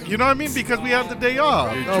 well, you know what I mean? Because we have the day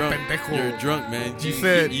off. You're drunk, man. You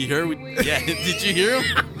said... You heard... Yeah, did you hear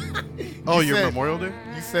him? Oh, your Memorial Day?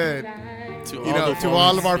 You said... To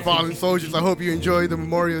all of our fallen soldiers, I hope you enjoy the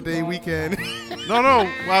Memorial Day weekend. No.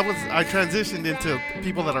 I transitioned into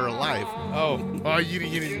people that are alive. Oh, you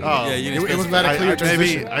didn't. Oh, yeah, you didn't. It was not a clear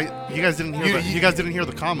transition. You guys didn't hear. You guys didn't hear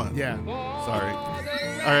the comma. Yeah. Sorry.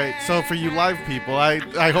 All right. So for you live people,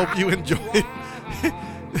 I hope you enjoyed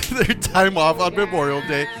their time off on Memorial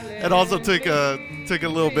Day, and also took a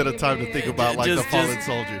little bit of time to think about the fallen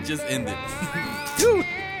soldiers. Just end it, dude.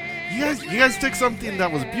 You guys took something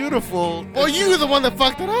that was beautiful. Oh, you were the one that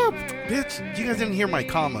fucked it up, bitch. You guys didn't hear my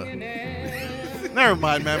comma. Never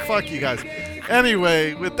mind, man. Fuck you guys.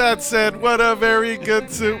 Anyway, with that said, what a very good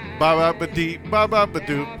soup. Ba ba ba dee, ba ba ba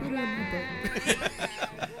doop.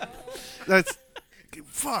 That's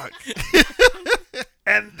fuck.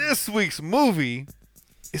 And this week's movie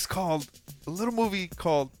is called a little movie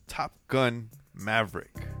called Top Gun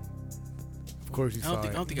Maverick. Of course you saw it.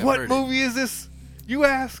 I don't think What movie is this? You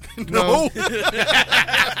ask? No.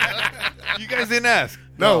 You guys didn't ask?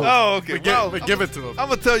 No. Oh, okay. But give it to him. I'm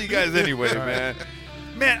going to tell you guys anyway, man.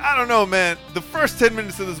 Man, I don't know, man. The first 10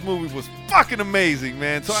 minutes of this movie was fucking amazing,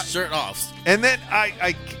 man. So shirt off. And then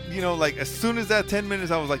I as soon as that 10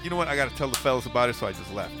 minutes, I was like, you know what? I got to tell the fellas about it, so I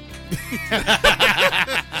just left.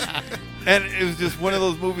 And it was just one of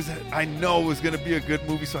those movies that I know was going to be a good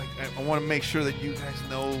movie, so I want to make sure that you guys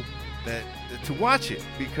know that to watch it,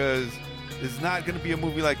 because there's not going to be a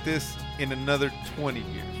movie like this in another 20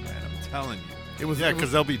 years, man. I'm telling you.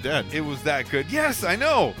 Because they'll be dead. It was that good. Yes, I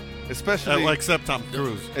know. Especially except Tom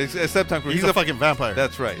Cruise. Except Tom Cruise. He's a fucking vampire.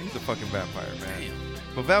 That's right. He's a fucking vampire, man.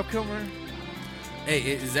 But Val Kilmer. Hey,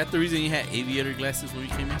 is that the reason you had aviator glasses when you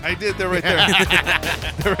came in? I did. They're right there.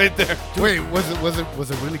 They're right there. Wait, was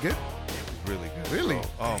it really good? Really good. Really?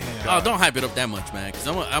 Oh my God. Oh, don't hype it up that much, man. Because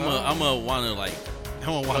I'm gonna want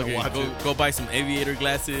to watch it. Go buy some aviator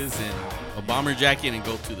glasses and a bomber jacket and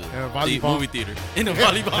go to the movie theater in a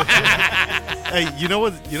volleyball. Hey, you know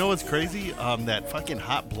what's crazy? That fucking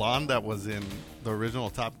hot blonde that was in the original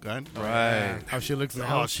Top Gun. Right. How she looks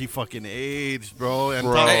now. Oh, she fucking aged, bro. And,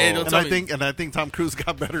 I think Tom Cruise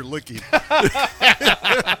got better looking.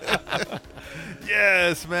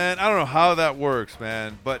 Yes, man. I don't know how that works,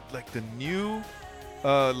 man. But like the new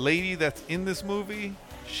lady that's in this movie,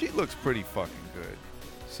 she looks pretty fucking good.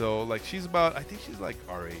 So like she's about, I think she's like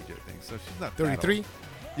our age, I think. So she's not 33.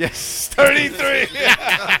 Yes, 33.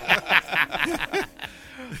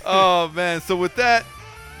 Oh man! So with that,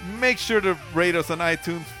 make sure to rate us on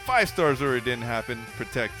iTunes. 5 stars or it didn't happen.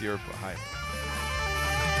 Protect your behind.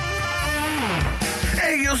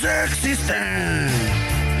 Ellos existen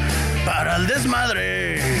para el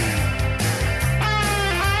desmadre.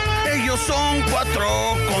 Ellos son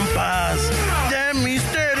 4 compas de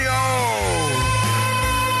misterio.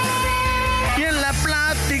 Y en la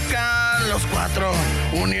plática los 4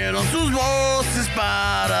 unieron sus voces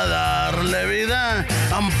para darle vida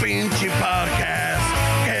a un pinche podcast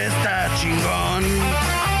que está chingón.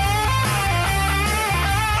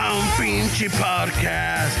 A un pinche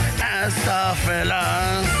podcast está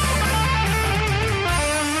feliz.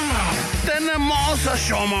 Tenemos a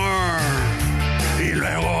Shomer y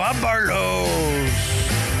luego a Barlos.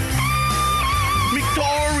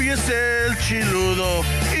 Victorious el chiludo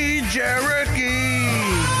y Cherokee.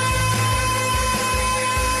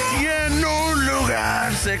 Y en un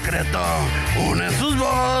lugar secreto unen sus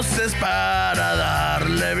voces para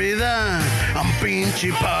darle vida a un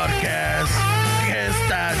pinche podcast que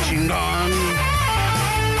está chingón.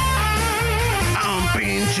 A un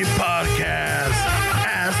pinche podcast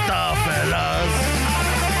está feliz.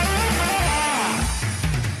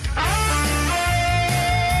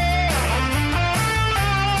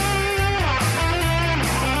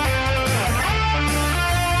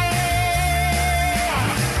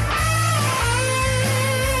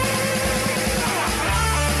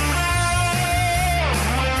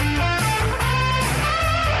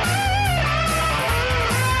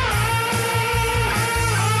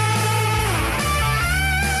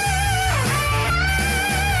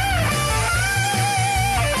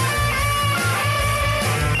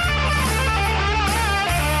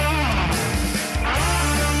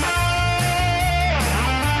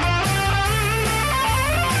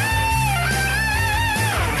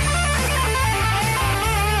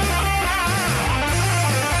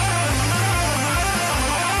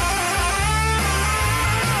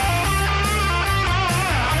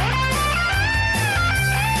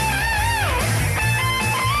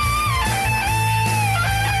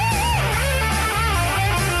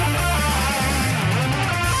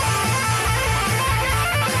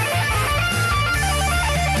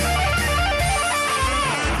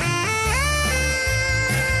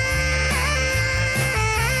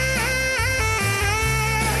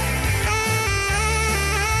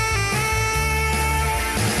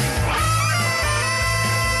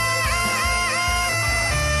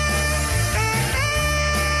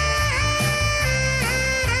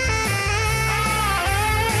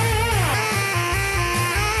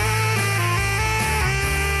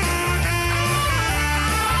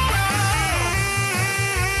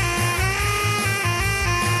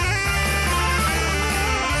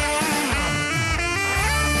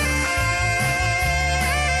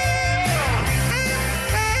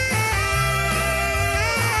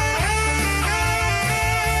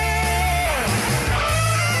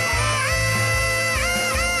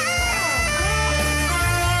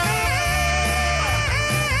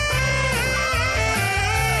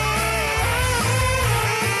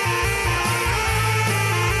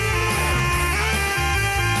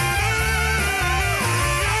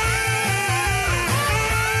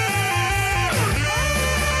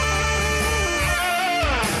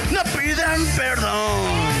 Perdón,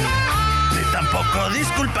 ni tampoco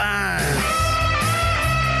disculpas.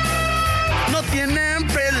 No tienen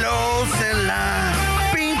pelos en la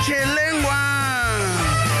pinche lengua.